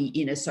might be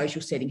in a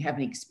social setting, have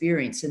an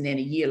experience, and then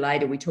a year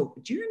later we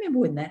talk, do you remember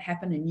when that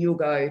happened? And you'll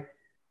go,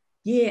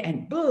 yeah,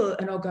 and blah,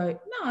 and I'll go,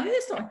 no,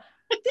 that's not,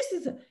 this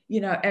is,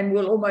 you know, and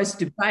we'll almost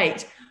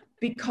debate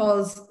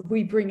because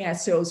we bring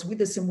ourselves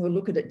with us and we'll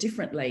look at it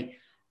differently.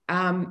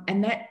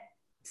 And that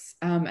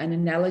an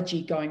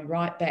analogy going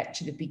right back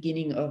to the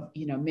beginning of,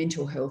 you know,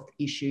 mental health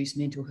issues,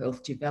 mental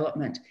health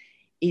development.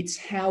 It's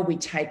how we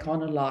take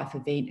on a life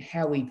event,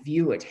 how we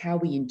view it, how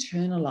we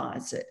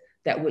internalize it,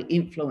 that will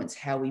influence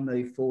how we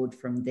move forward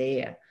from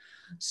there.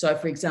 So,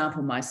 for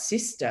example, my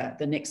sister,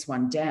 the next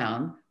one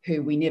down,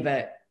 who we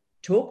never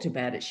talked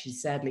about it, she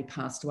sadly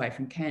passed away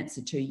from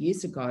cancer 2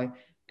 years ago,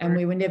 and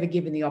we were never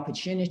given the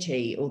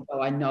opportunity,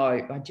 although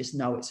I just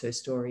know it's her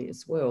story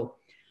as well.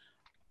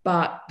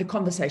 But the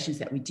conversations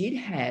that we did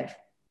have,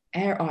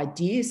 our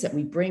ideas that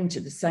we bring to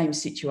the same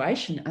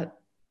situation, are,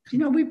 you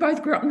know, we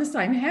both grew up in the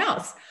same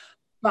house,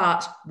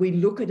 but we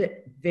look at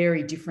it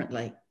very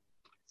differently.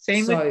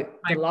 Same so with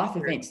the my life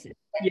brother. events that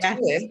Yes.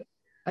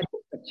 are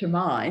different to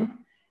mine.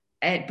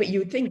 But you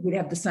would think we'd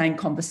have the same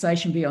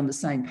conversation, be on the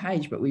same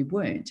page, but we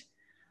weren't.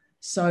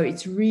 So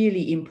it's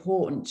really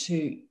important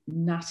to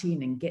nut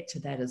in and get to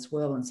that as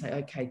well and say,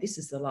 okay, this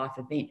is the life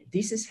event.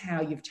 This is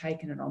how you've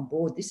taken it on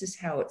board. This is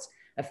how it's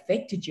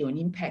affected you and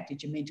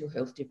impacted your mental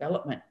health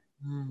development.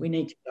 We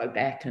need to go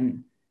back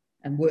and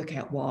work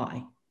out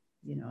why.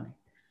 You know,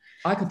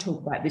 I could talk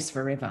about this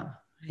forever,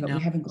 but we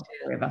haven't got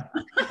forever.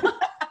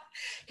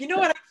 You know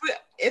what?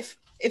 If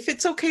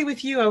it's okay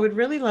with you, I would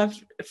really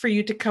love for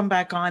you to come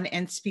back on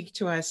and speak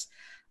to us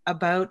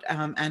about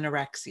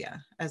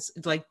anorexia, as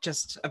like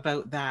just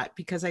about that,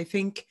 because I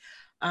think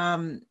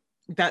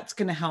that's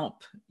going to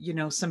help, you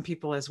know, some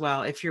people as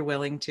well, if you're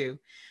willing to.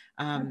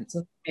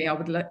 Absolutely. I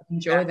would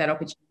enjoy that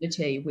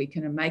opportunity. We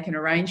can make an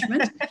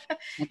arrangement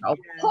and I'll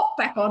pop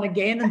back on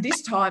again, and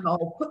this time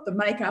I'll put the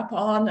makeup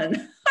on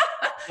and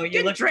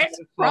get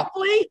dressed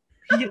properly.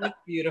 You look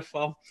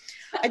beautiful.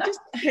 I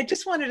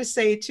just wanted to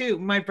say too,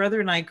 my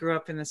brother and I grew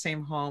up in the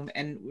same home,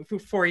 and we're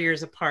 4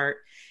 years apart.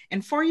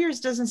 And 4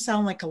 years doesn't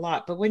sound like a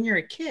lot, but when you're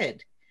a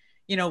kid,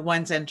 you know,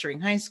 one's entering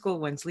high school,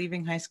 one's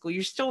leaving high school,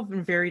 you're still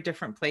in very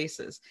different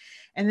places.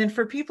 And then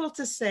for people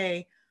to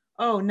say,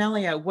 oh,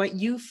 Nelia, what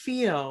you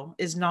feel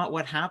is not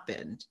what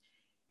happened.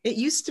 It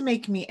used to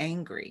make me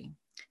angry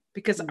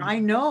because I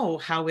know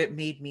how it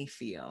made me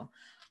feel.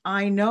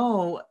 I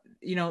know,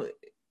 you know,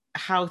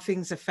 how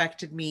things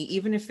affected me,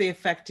 even if they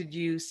affected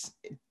you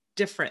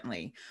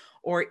differently,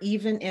 or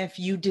even if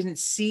you didn't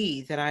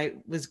see that I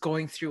was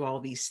going through all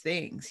these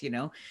things, you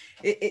know,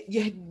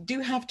 you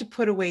do have to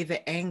put away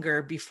the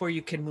anger before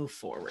you can move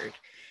forward,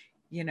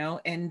 you know.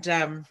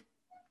 And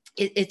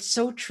it's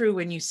so true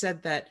when you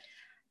said that,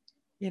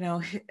 you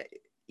know,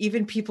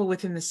 even people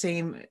within the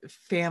same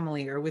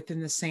family or within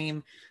the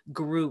same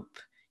group,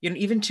 you know,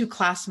 even two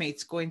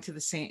classmates going to the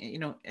same, you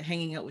know,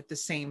 hanging out with the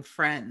same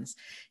friends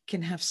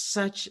can have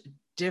such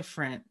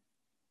different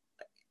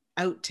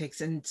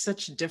outtakes and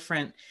such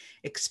different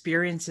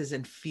experiences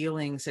and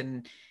feelings.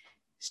 And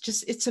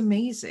it's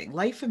amazing.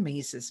 Life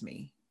amazes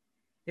me.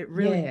 It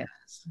really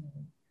does.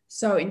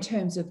 So in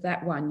terms of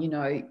that one, you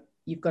know,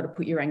 you've got to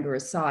put your anger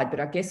aside,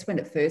 but I guess when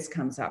it first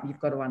comes up, you've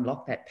got to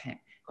unlock that pain.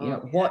 You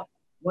know,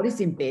 what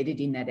is embedded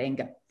in that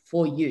anger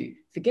for you?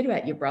 Forget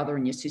about your brother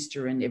and your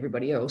sister and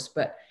everybody else,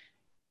 but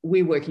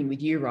we're working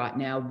with you right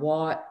now.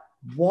 What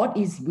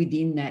is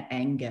within that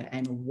anger,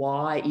 and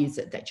why is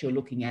it that you're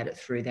looking at it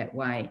through that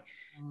way,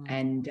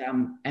 and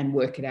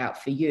work it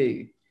out for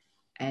you?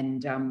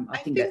 And I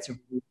think that's a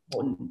really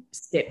important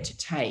step to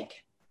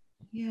take.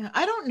 Yeah,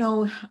 I don't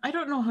know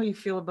how you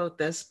feel about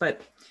this,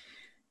 but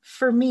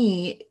for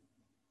me,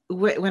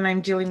 when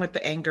I'm dealing with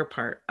the anger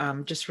part,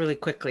 just really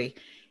quickly,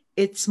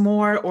 it's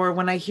more, or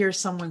when I hear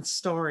someone's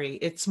story,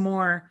 it's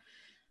more,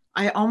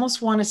 I almost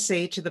want to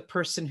say to the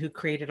person who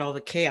created all the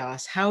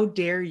chaos, how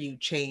dare you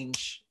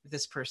change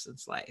this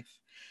person's life?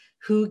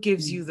 Who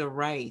gives you the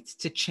right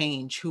to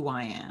change who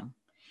I am?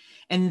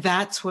 And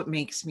that's what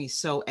makes me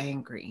so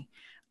angry.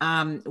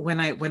 When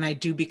I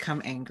do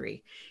become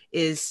angry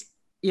is,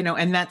 you know,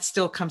 and that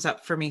still comes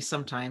up for me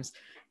sometimes,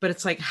 but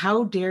it's like,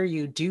 how dare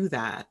you do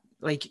that?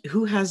 Like,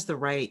 who has the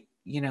right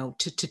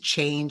to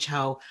change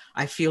how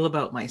I feel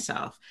about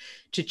myself,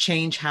 to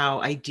change how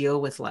I deal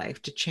with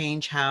life, to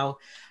change how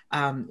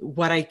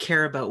what I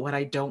care about, what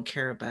I don't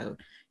care about,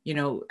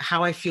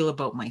 how I feel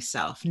about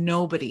myself.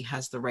 Nobody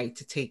has the right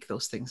to take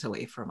those things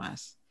away from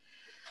us.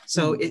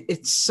 So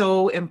it's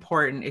so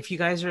important. If you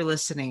guys are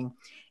listening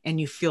and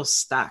you feel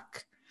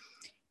stuck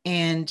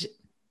and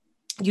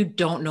you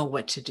don't know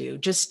what to do,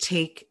 just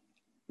take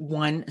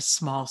one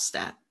small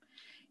step.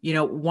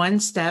 One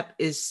step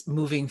is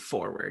moving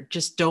forward.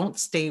 Just don't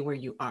stay where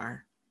you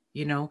are.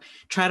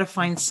 Try to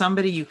find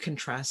somebody you can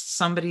trust,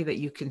 somebody that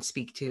you can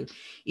speak to,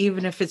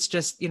 even if it's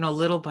just,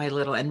 little by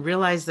little, and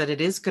realize that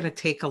it is going to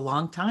take a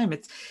long time.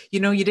 It's,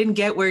 you didn't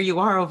get where you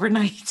are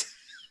overnight.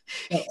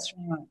 That's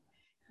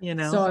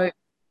right. So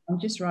I'm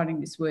just writing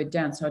this word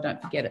down so I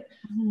don't forget it.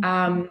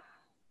 Mm-hmm.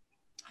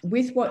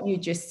 With what you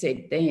just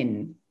said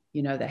then,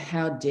 the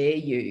how dare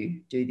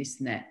you do this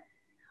and that,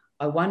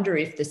 I wonder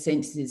if the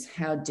sense is,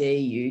 how dare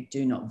you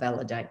do not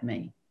validate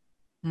me?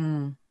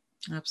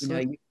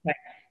 Absolutely.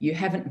 You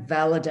haven't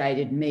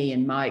validated me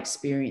and my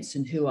experience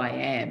and who I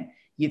am.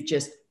 You've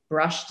just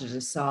brushed it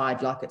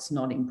aside like it's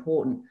not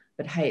important,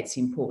 but hey, it's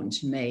important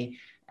to me.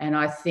 And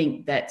I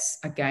think that's,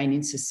 again,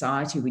 in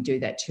society, we do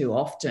that too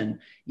often.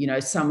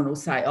 Someone will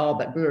say, oh,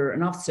 but blah,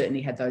 and I've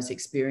certainly had those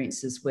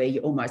experiences where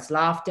you almost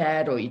laughed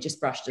at, or you just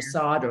brushed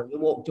aside, or you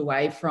walked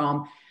away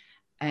from.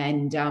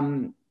 And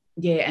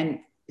and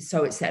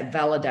so it's that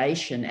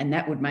validation, and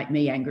that would make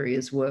me angry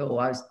as well.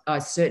 I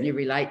certainly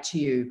relate to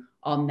you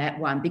on that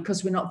one,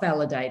 because we're not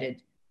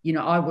validated.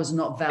 I was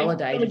not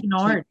validated. I feel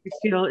ignored. I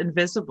feel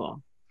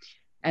invisible.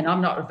 And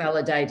I'm not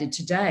validated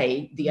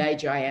today, the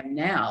age I am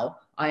now.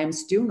 I am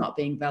still not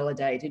being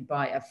validated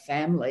by a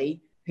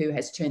family who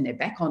has turned their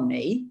back on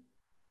me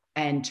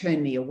and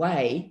turned me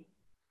away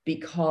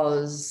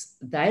because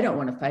they don't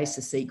want to face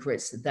the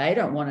secrets. They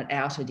don't want it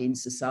outed in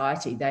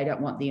society. They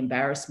don't want the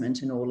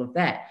embarrassment and all of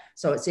that.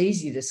 So it's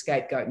easy to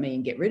scapegoat me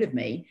and get rid of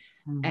me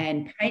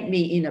and paint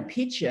me in a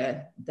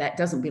picture that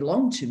doesn't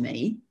belong to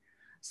me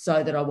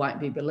so that I won't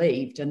be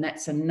believed. And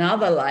that's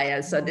another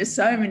layer. So there's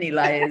so many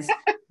layers,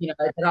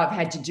 that I've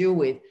had to deal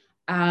with.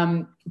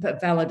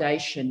 But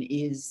validation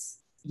is,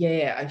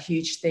 a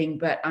huge thing.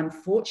 But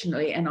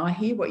unfortunately, and I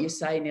hear what you're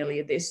saying,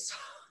 Elliot, there's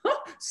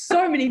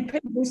so many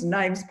people's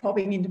names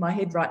popping into my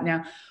head right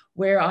now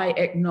where I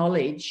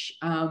acknowledge,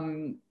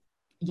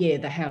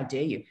 the how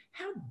dare you.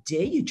 How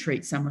dare you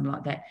treat someone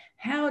like that?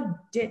 How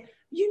dare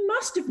you?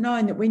 Must have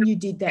known that when you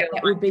did that,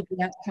 that would be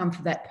the outcome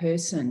for that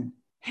person.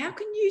 How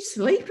can you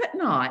sleep at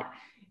night?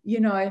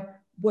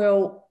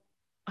 Well,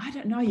 I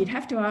don't know. You'd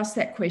have to ask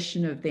that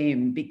question of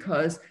them,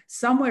 because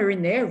somewhere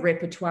in their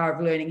repertoire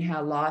of learning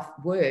how life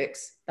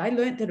works, they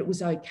learned that it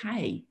was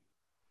okay.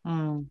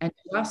 And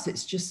to us,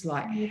 it's just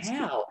like,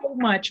 how? So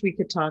much we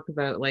could talk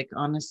about, like,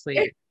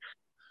 honestly.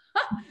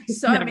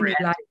 So many layers,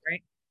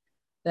 right,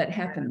 that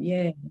happen.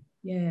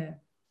 Yeah.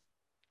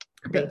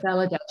 But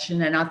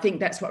validation, and I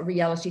think that's what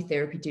reality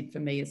therapy did for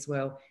me as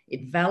well.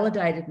 It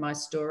validated my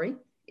story.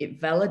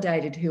 It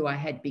validated who I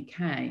had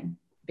become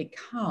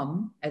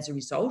as a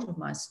result of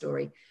my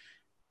story,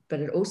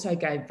 but it also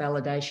gave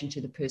validation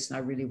to the person I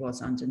really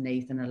was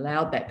underneath, and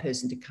allowed that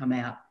person to come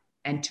out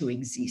and to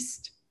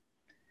exist,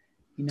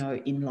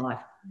 in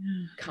life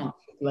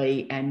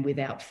comfortably and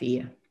without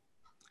fear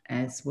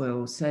as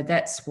well. So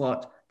that's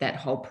what that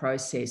whole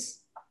process,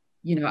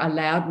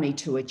 allowed me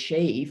to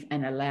achieve,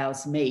 and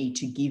allows me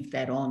to give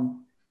that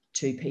on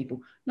to people,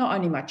 not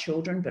only my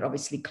children, but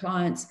obviously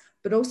clients,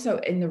 but also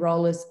in the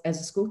role as a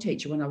school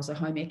teacher when I was a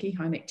home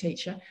ec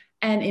teacher,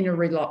 and in a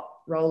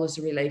role as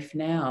a relief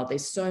now.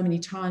 There's so many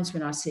times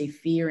when I see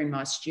fear in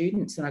my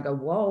students and I go,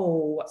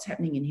 whoa, what's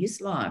happening in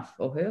his life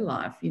or her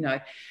life,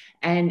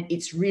 and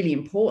it's really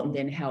important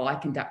then how I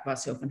conduct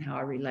myself and how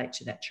I relate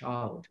to that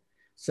child,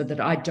 so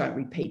that I don't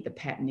repeat the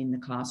pattern in the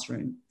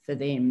classroom for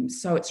them.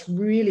 So it's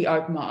really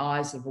opened my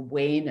eyes of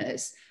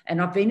awareness,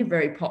 and I've been a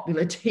very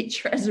popular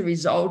teacher as a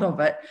result of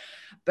it.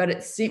 But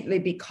it's simply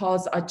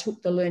because I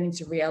took the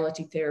learnings of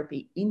reality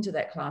therapy into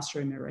that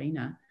classroom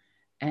arena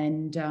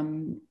and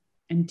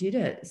did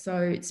it. So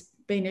it's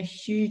been a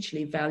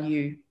hugely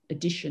value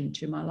addition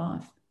to my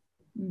life.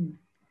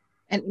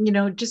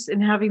 And, just in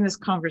having this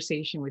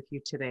conversation with you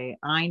today,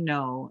 I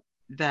know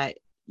that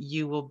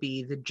you will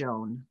be the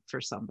Joan for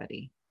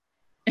somebody.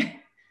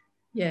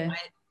 Yeah.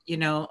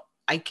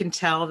 I can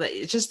tell that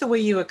it's just the way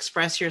you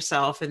express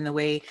yourself and the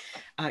way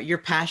you're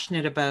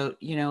passionate about,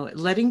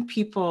 letting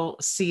people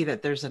see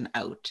that there's an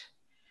out,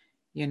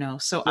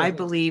 so I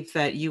believe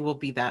that you will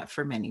be that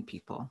for many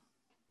people.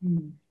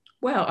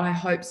 Well, I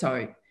hope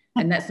so.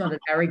 And that's not an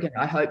arrogant,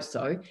 I hope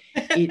so.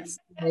 It's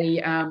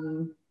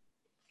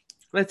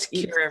let's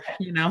cure,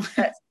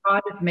 That's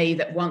part of me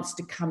that wants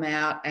to come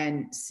out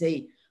and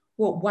see,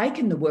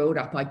 waken the world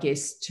up, I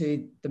guess,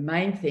 to the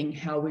main thing,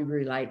 how we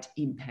relate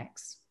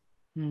impacts.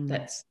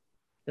 That's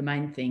the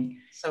main thing.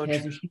 So it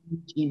has a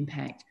huge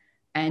impact.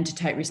 And to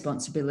take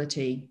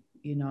responsibility.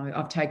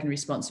 I've taken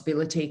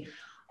responsibility.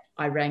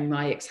 I rang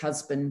my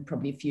ex-husband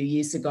probably a few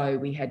years ago.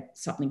 We had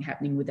something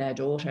happening with our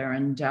daughter,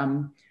 and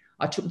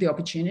I took the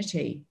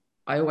opportunity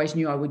I always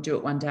knew I would do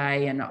it one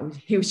day. And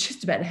he was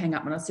just about to hang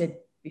up. And I said,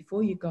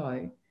 before you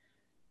go,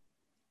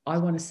 I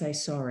want to say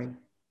sorry.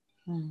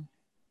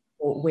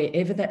 Or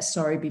wherever that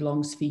sorry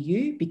belongs for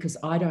you, because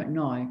I don't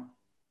know.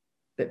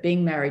 But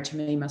being married to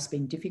me must have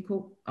been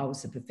difficult. I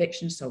was a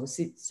perfectionist. I was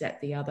this, at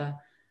the other.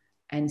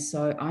 And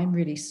so I'm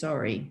really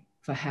sorry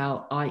for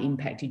how I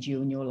impacted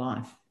you in your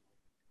life.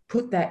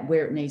 Put that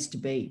where it needs to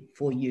be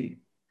for you.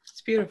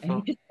 It's beautiful.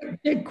 And he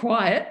just dead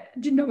quiet.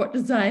 Didn't know what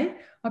to say.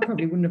 I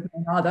probably wouldn't have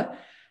known either.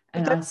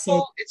 And I said,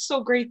 it's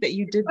so great that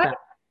you did that.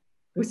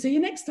 We'll see you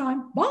next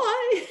time.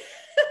 Bye.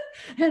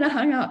 And I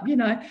hung up, you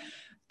know.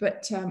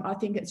 But I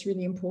think it's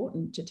really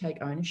important to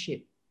take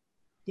ownership.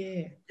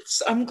 Yeah.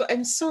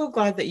 I'm so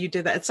glad that you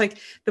did that. It's like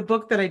the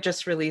book that I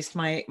just released,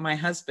 my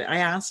husband, I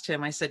asked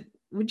him, I said,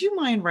 would you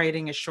mind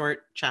writing a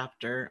short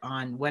chapter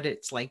on what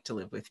it's like to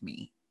live with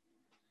me?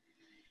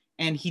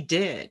 And he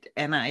did.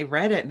 And I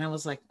read it and I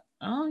was like,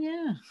 oh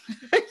yeah,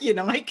 you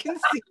know, I can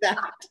see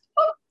that.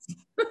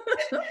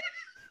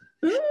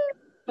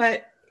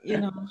 But, you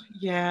know,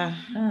 yeah,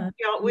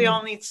 we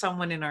all need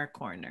someone in our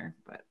corner,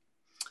 but.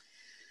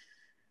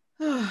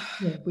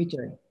 Yeah, we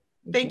do.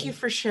 Thank you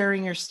for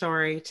sharing your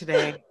story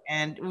today.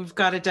 And we've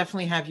got to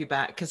definitely have you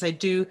back, because I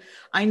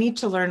need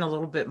to learn a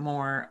little bit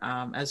more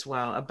as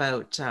well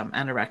about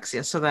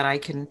anorexia, so that I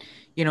can,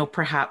 you know,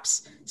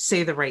 perhaps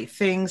say the right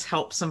things,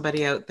 help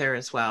somebody out there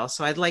as well.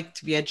 So I'd like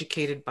to be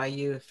educated by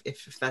you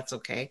if that's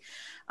okay.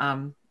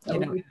 You know,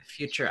 in the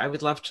future, I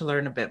would love to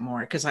learn a bit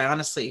more, because I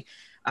honestly,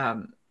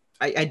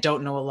 I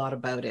don't know a lot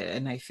about it.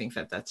 And I think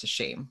that that's a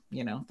shame,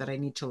 you know, that I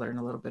need to learn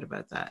a little bit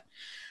about that.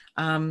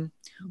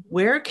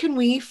 Where can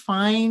we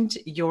find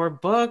your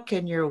book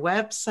and your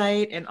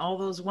website and all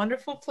those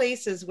wonderful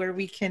places where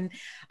we can,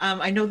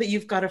 I know that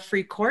you've got a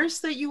free course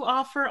that you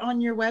offer on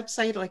your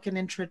website, like an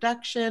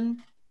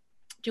introduction.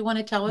 Do you want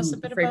to tell us a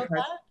bit about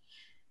that?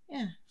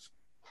 Yeah.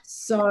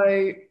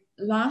 So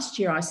last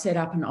year I set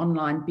up an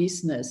online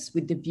business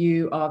with the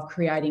view of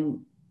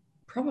creating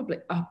probably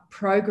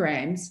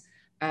programs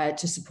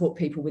to support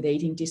people with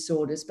eating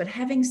disorders. But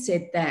having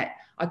said that,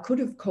 I could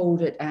have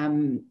called it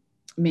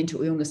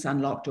Mental Illness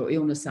Unlocked or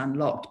Illness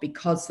Unlocked,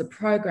 because the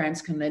programs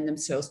can lend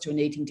themselves to an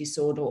eating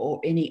disorder or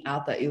any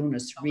other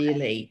illness,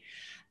 really.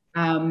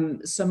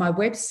 So my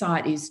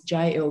website is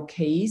JL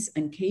Keys,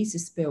 and Keys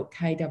is spelled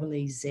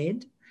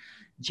K-E-E-Z,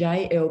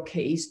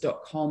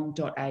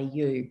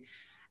 jlkeys.com.au.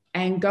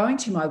 And going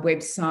to my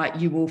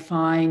website, you will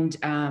find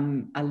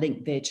a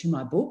link there to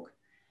my book.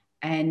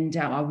 And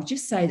I would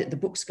just say that the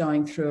book's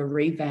going through a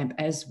revamp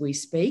as we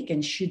speak,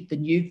 and should the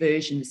new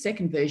version, the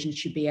second version,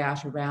 should be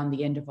out around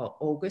the end of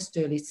August,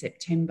 early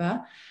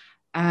September.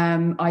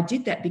 I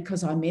did that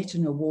because I met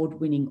an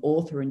award-winning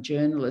author and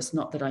journalist.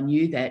 Not that I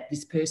knew that.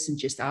 This person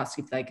just asked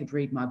if they could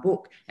read my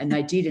book, and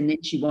they did, and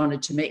then she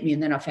wanted to meet me,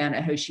 and then I found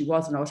out who she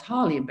was, and I was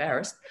highly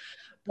embarrassed.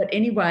 But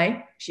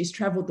anyway, she's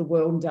travelled the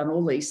world and done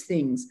all these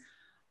things.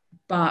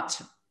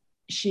 But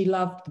she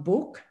loved the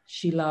book.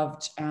 She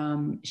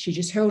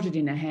just held it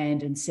in her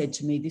hand and said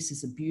to me, this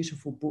is a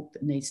beautiful book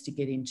that needs to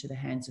get into the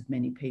hands of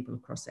many people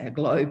across our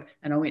globe.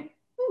 And I went,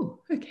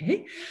 oh,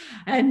 okay.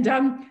 And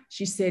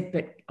she said,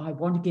 but I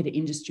want to get it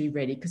industry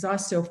ready, because I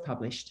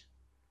self-published.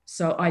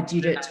 So I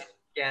did it.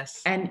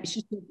 Yes. And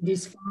she said, it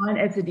is fine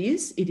as it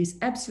is. It is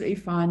absolutely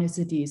fine as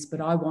it is.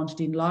 But I want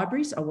it in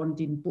libraries. I want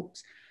it in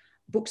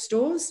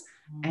bookstores.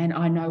 And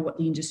I know what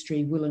the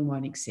industry will and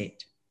won't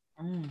accept.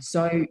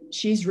 So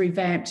she's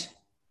revamped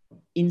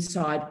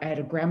inside at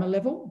a grammar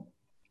level.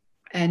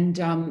 And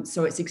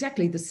so it's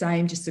exactly the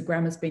same, just the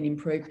grammar's been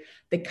improved.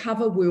 The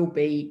cover will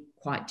be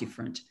quite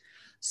different.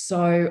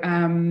 So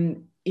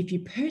if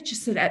you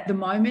purchase it at the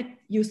moment,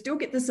 you'll still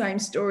get the same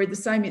story, the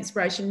same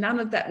inspiration. None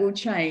of that will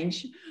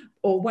change,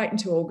 or wait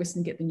until August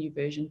and get the new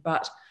version.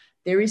 But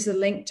there is a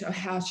link to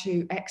how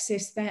to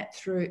access that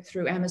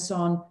through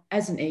Amazon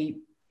as an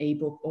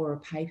ebook or a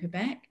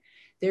paperback.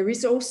 There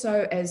is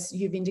also, as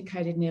you've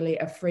indicated, Nellie,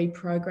 a free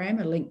program,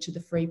 a link to the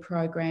free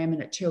program,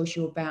 and it tells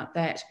you about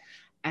that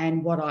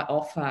and what I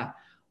offer.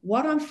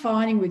 What I'm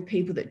finding with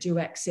people that do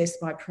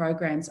access my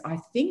programs, I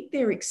think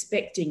they're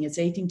expecting, as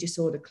eating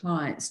disorder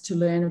clients, to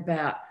learn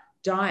about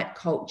diet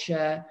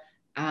culture,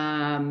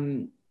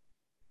 all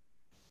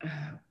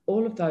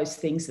of those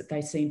things that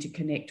they seem to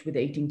connect with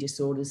eating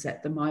disorders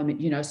at the moment,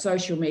 you know,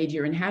 social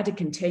media and how to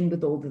contend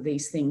with all of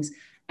these things.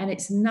 And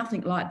it's nothing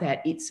like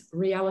that. It's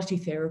reality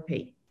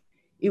therapy.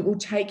 It will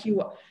take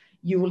you,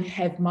 you will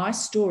have my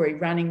story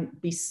running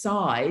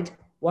beside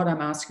what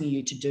I'm asking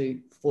you to do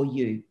for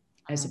you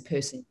as a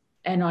person.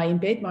 And I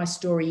embed my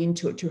story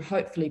into it to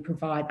hopefully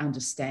provide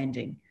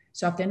understanding.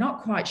 So if they're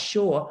not quite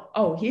sure,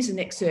 oh, here's an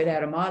excerpt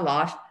out of my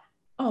life.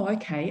 Oh,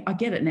 okay, I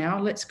get it now.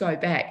 Let's go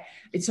back.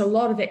 It's a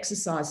lot of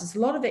exercise. It's a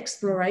lot of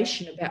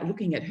exploration about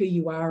looking at who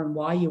you are and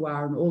why you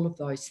are and all of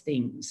those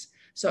things.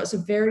 So it's a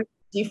very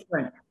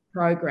different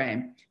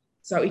program.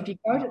 So if you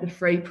go to the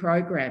free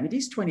program, it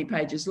is 20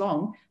 pages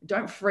long.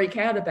 Don't freak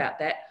out about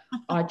that.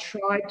 I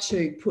try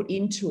to put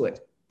into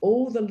it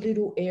all the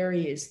little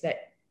areas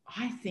that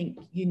I think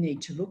you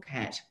need to look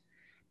at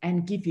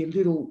and give you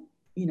little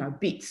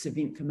bits of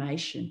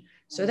information.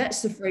 So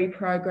that's the free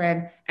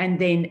program. And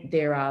then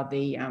there are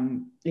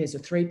there's a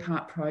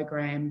 3-part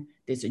program.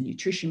 There's a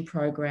nutrition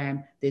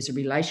program. There's a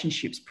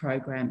relationships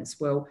program as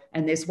well.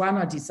 And there's one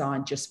I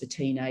designed just for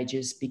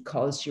teenagers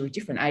because you're a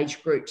different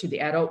age group to the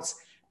adults.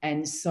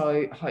 And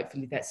so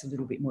hopefully that's a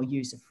little bit more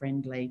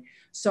user-friendly.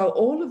 So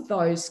all of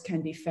those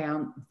can be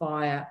found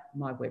via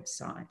my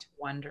website.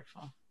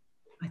 Wonderful.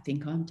 I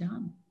think I'm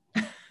done.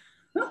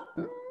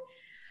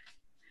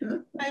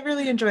 I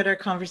really enjoyed our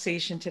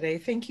conversation today.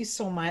 Thank you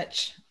so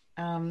much.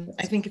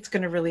 I think it's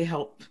going to really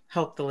help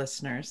the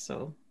listeners.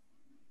 So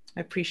I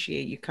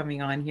appreciate you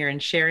coming on here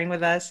and sharing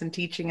with us and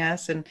teaching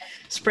us and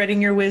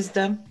spreading your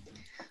wisdom.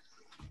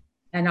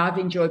 And I've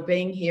enjoyed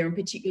being here and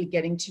particularly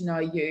getting to know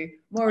you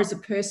more as a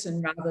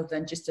person rather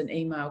than just an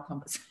email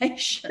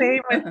conversation.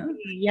 Same with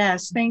me.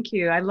 Yes, thank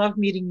you. I love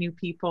meeting new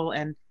people.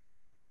 And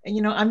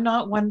I'm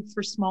not one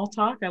for small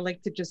talk. I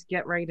like to just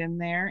get right in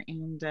there.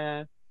 And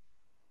I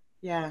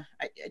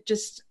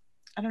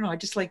don't know.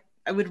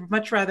 I would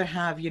much rather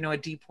have, a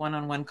deep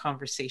one-on-one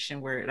conversation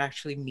where it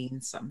actually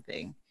means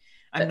something.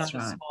 I'm not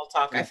a small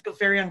talk. Yeah. I feel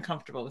very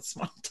uncomfortable with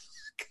small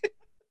talk.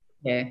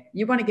 Yeah.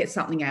 You want to get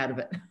something out of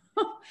it.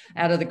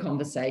 Out of the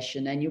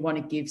conversation, and you want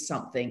to give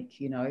something,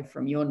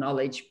 from your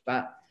knowledge,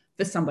 but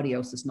for somebody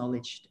else's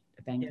knowledge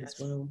bank as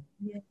well.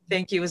 Yeah.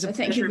 Thank you. It was a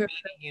pleasure meeting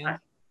you.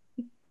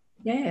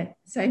 Yeah,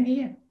 same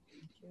here.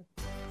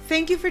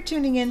 Thank you for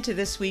tuning in to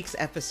this week's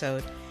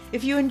episode.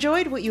 If you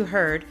enjoyed what you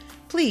heard,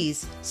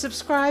 please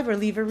subscribe or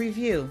leave a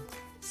review.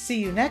 See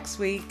you next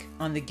week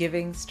on the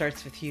Giving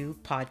Starts With You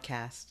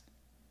podcast.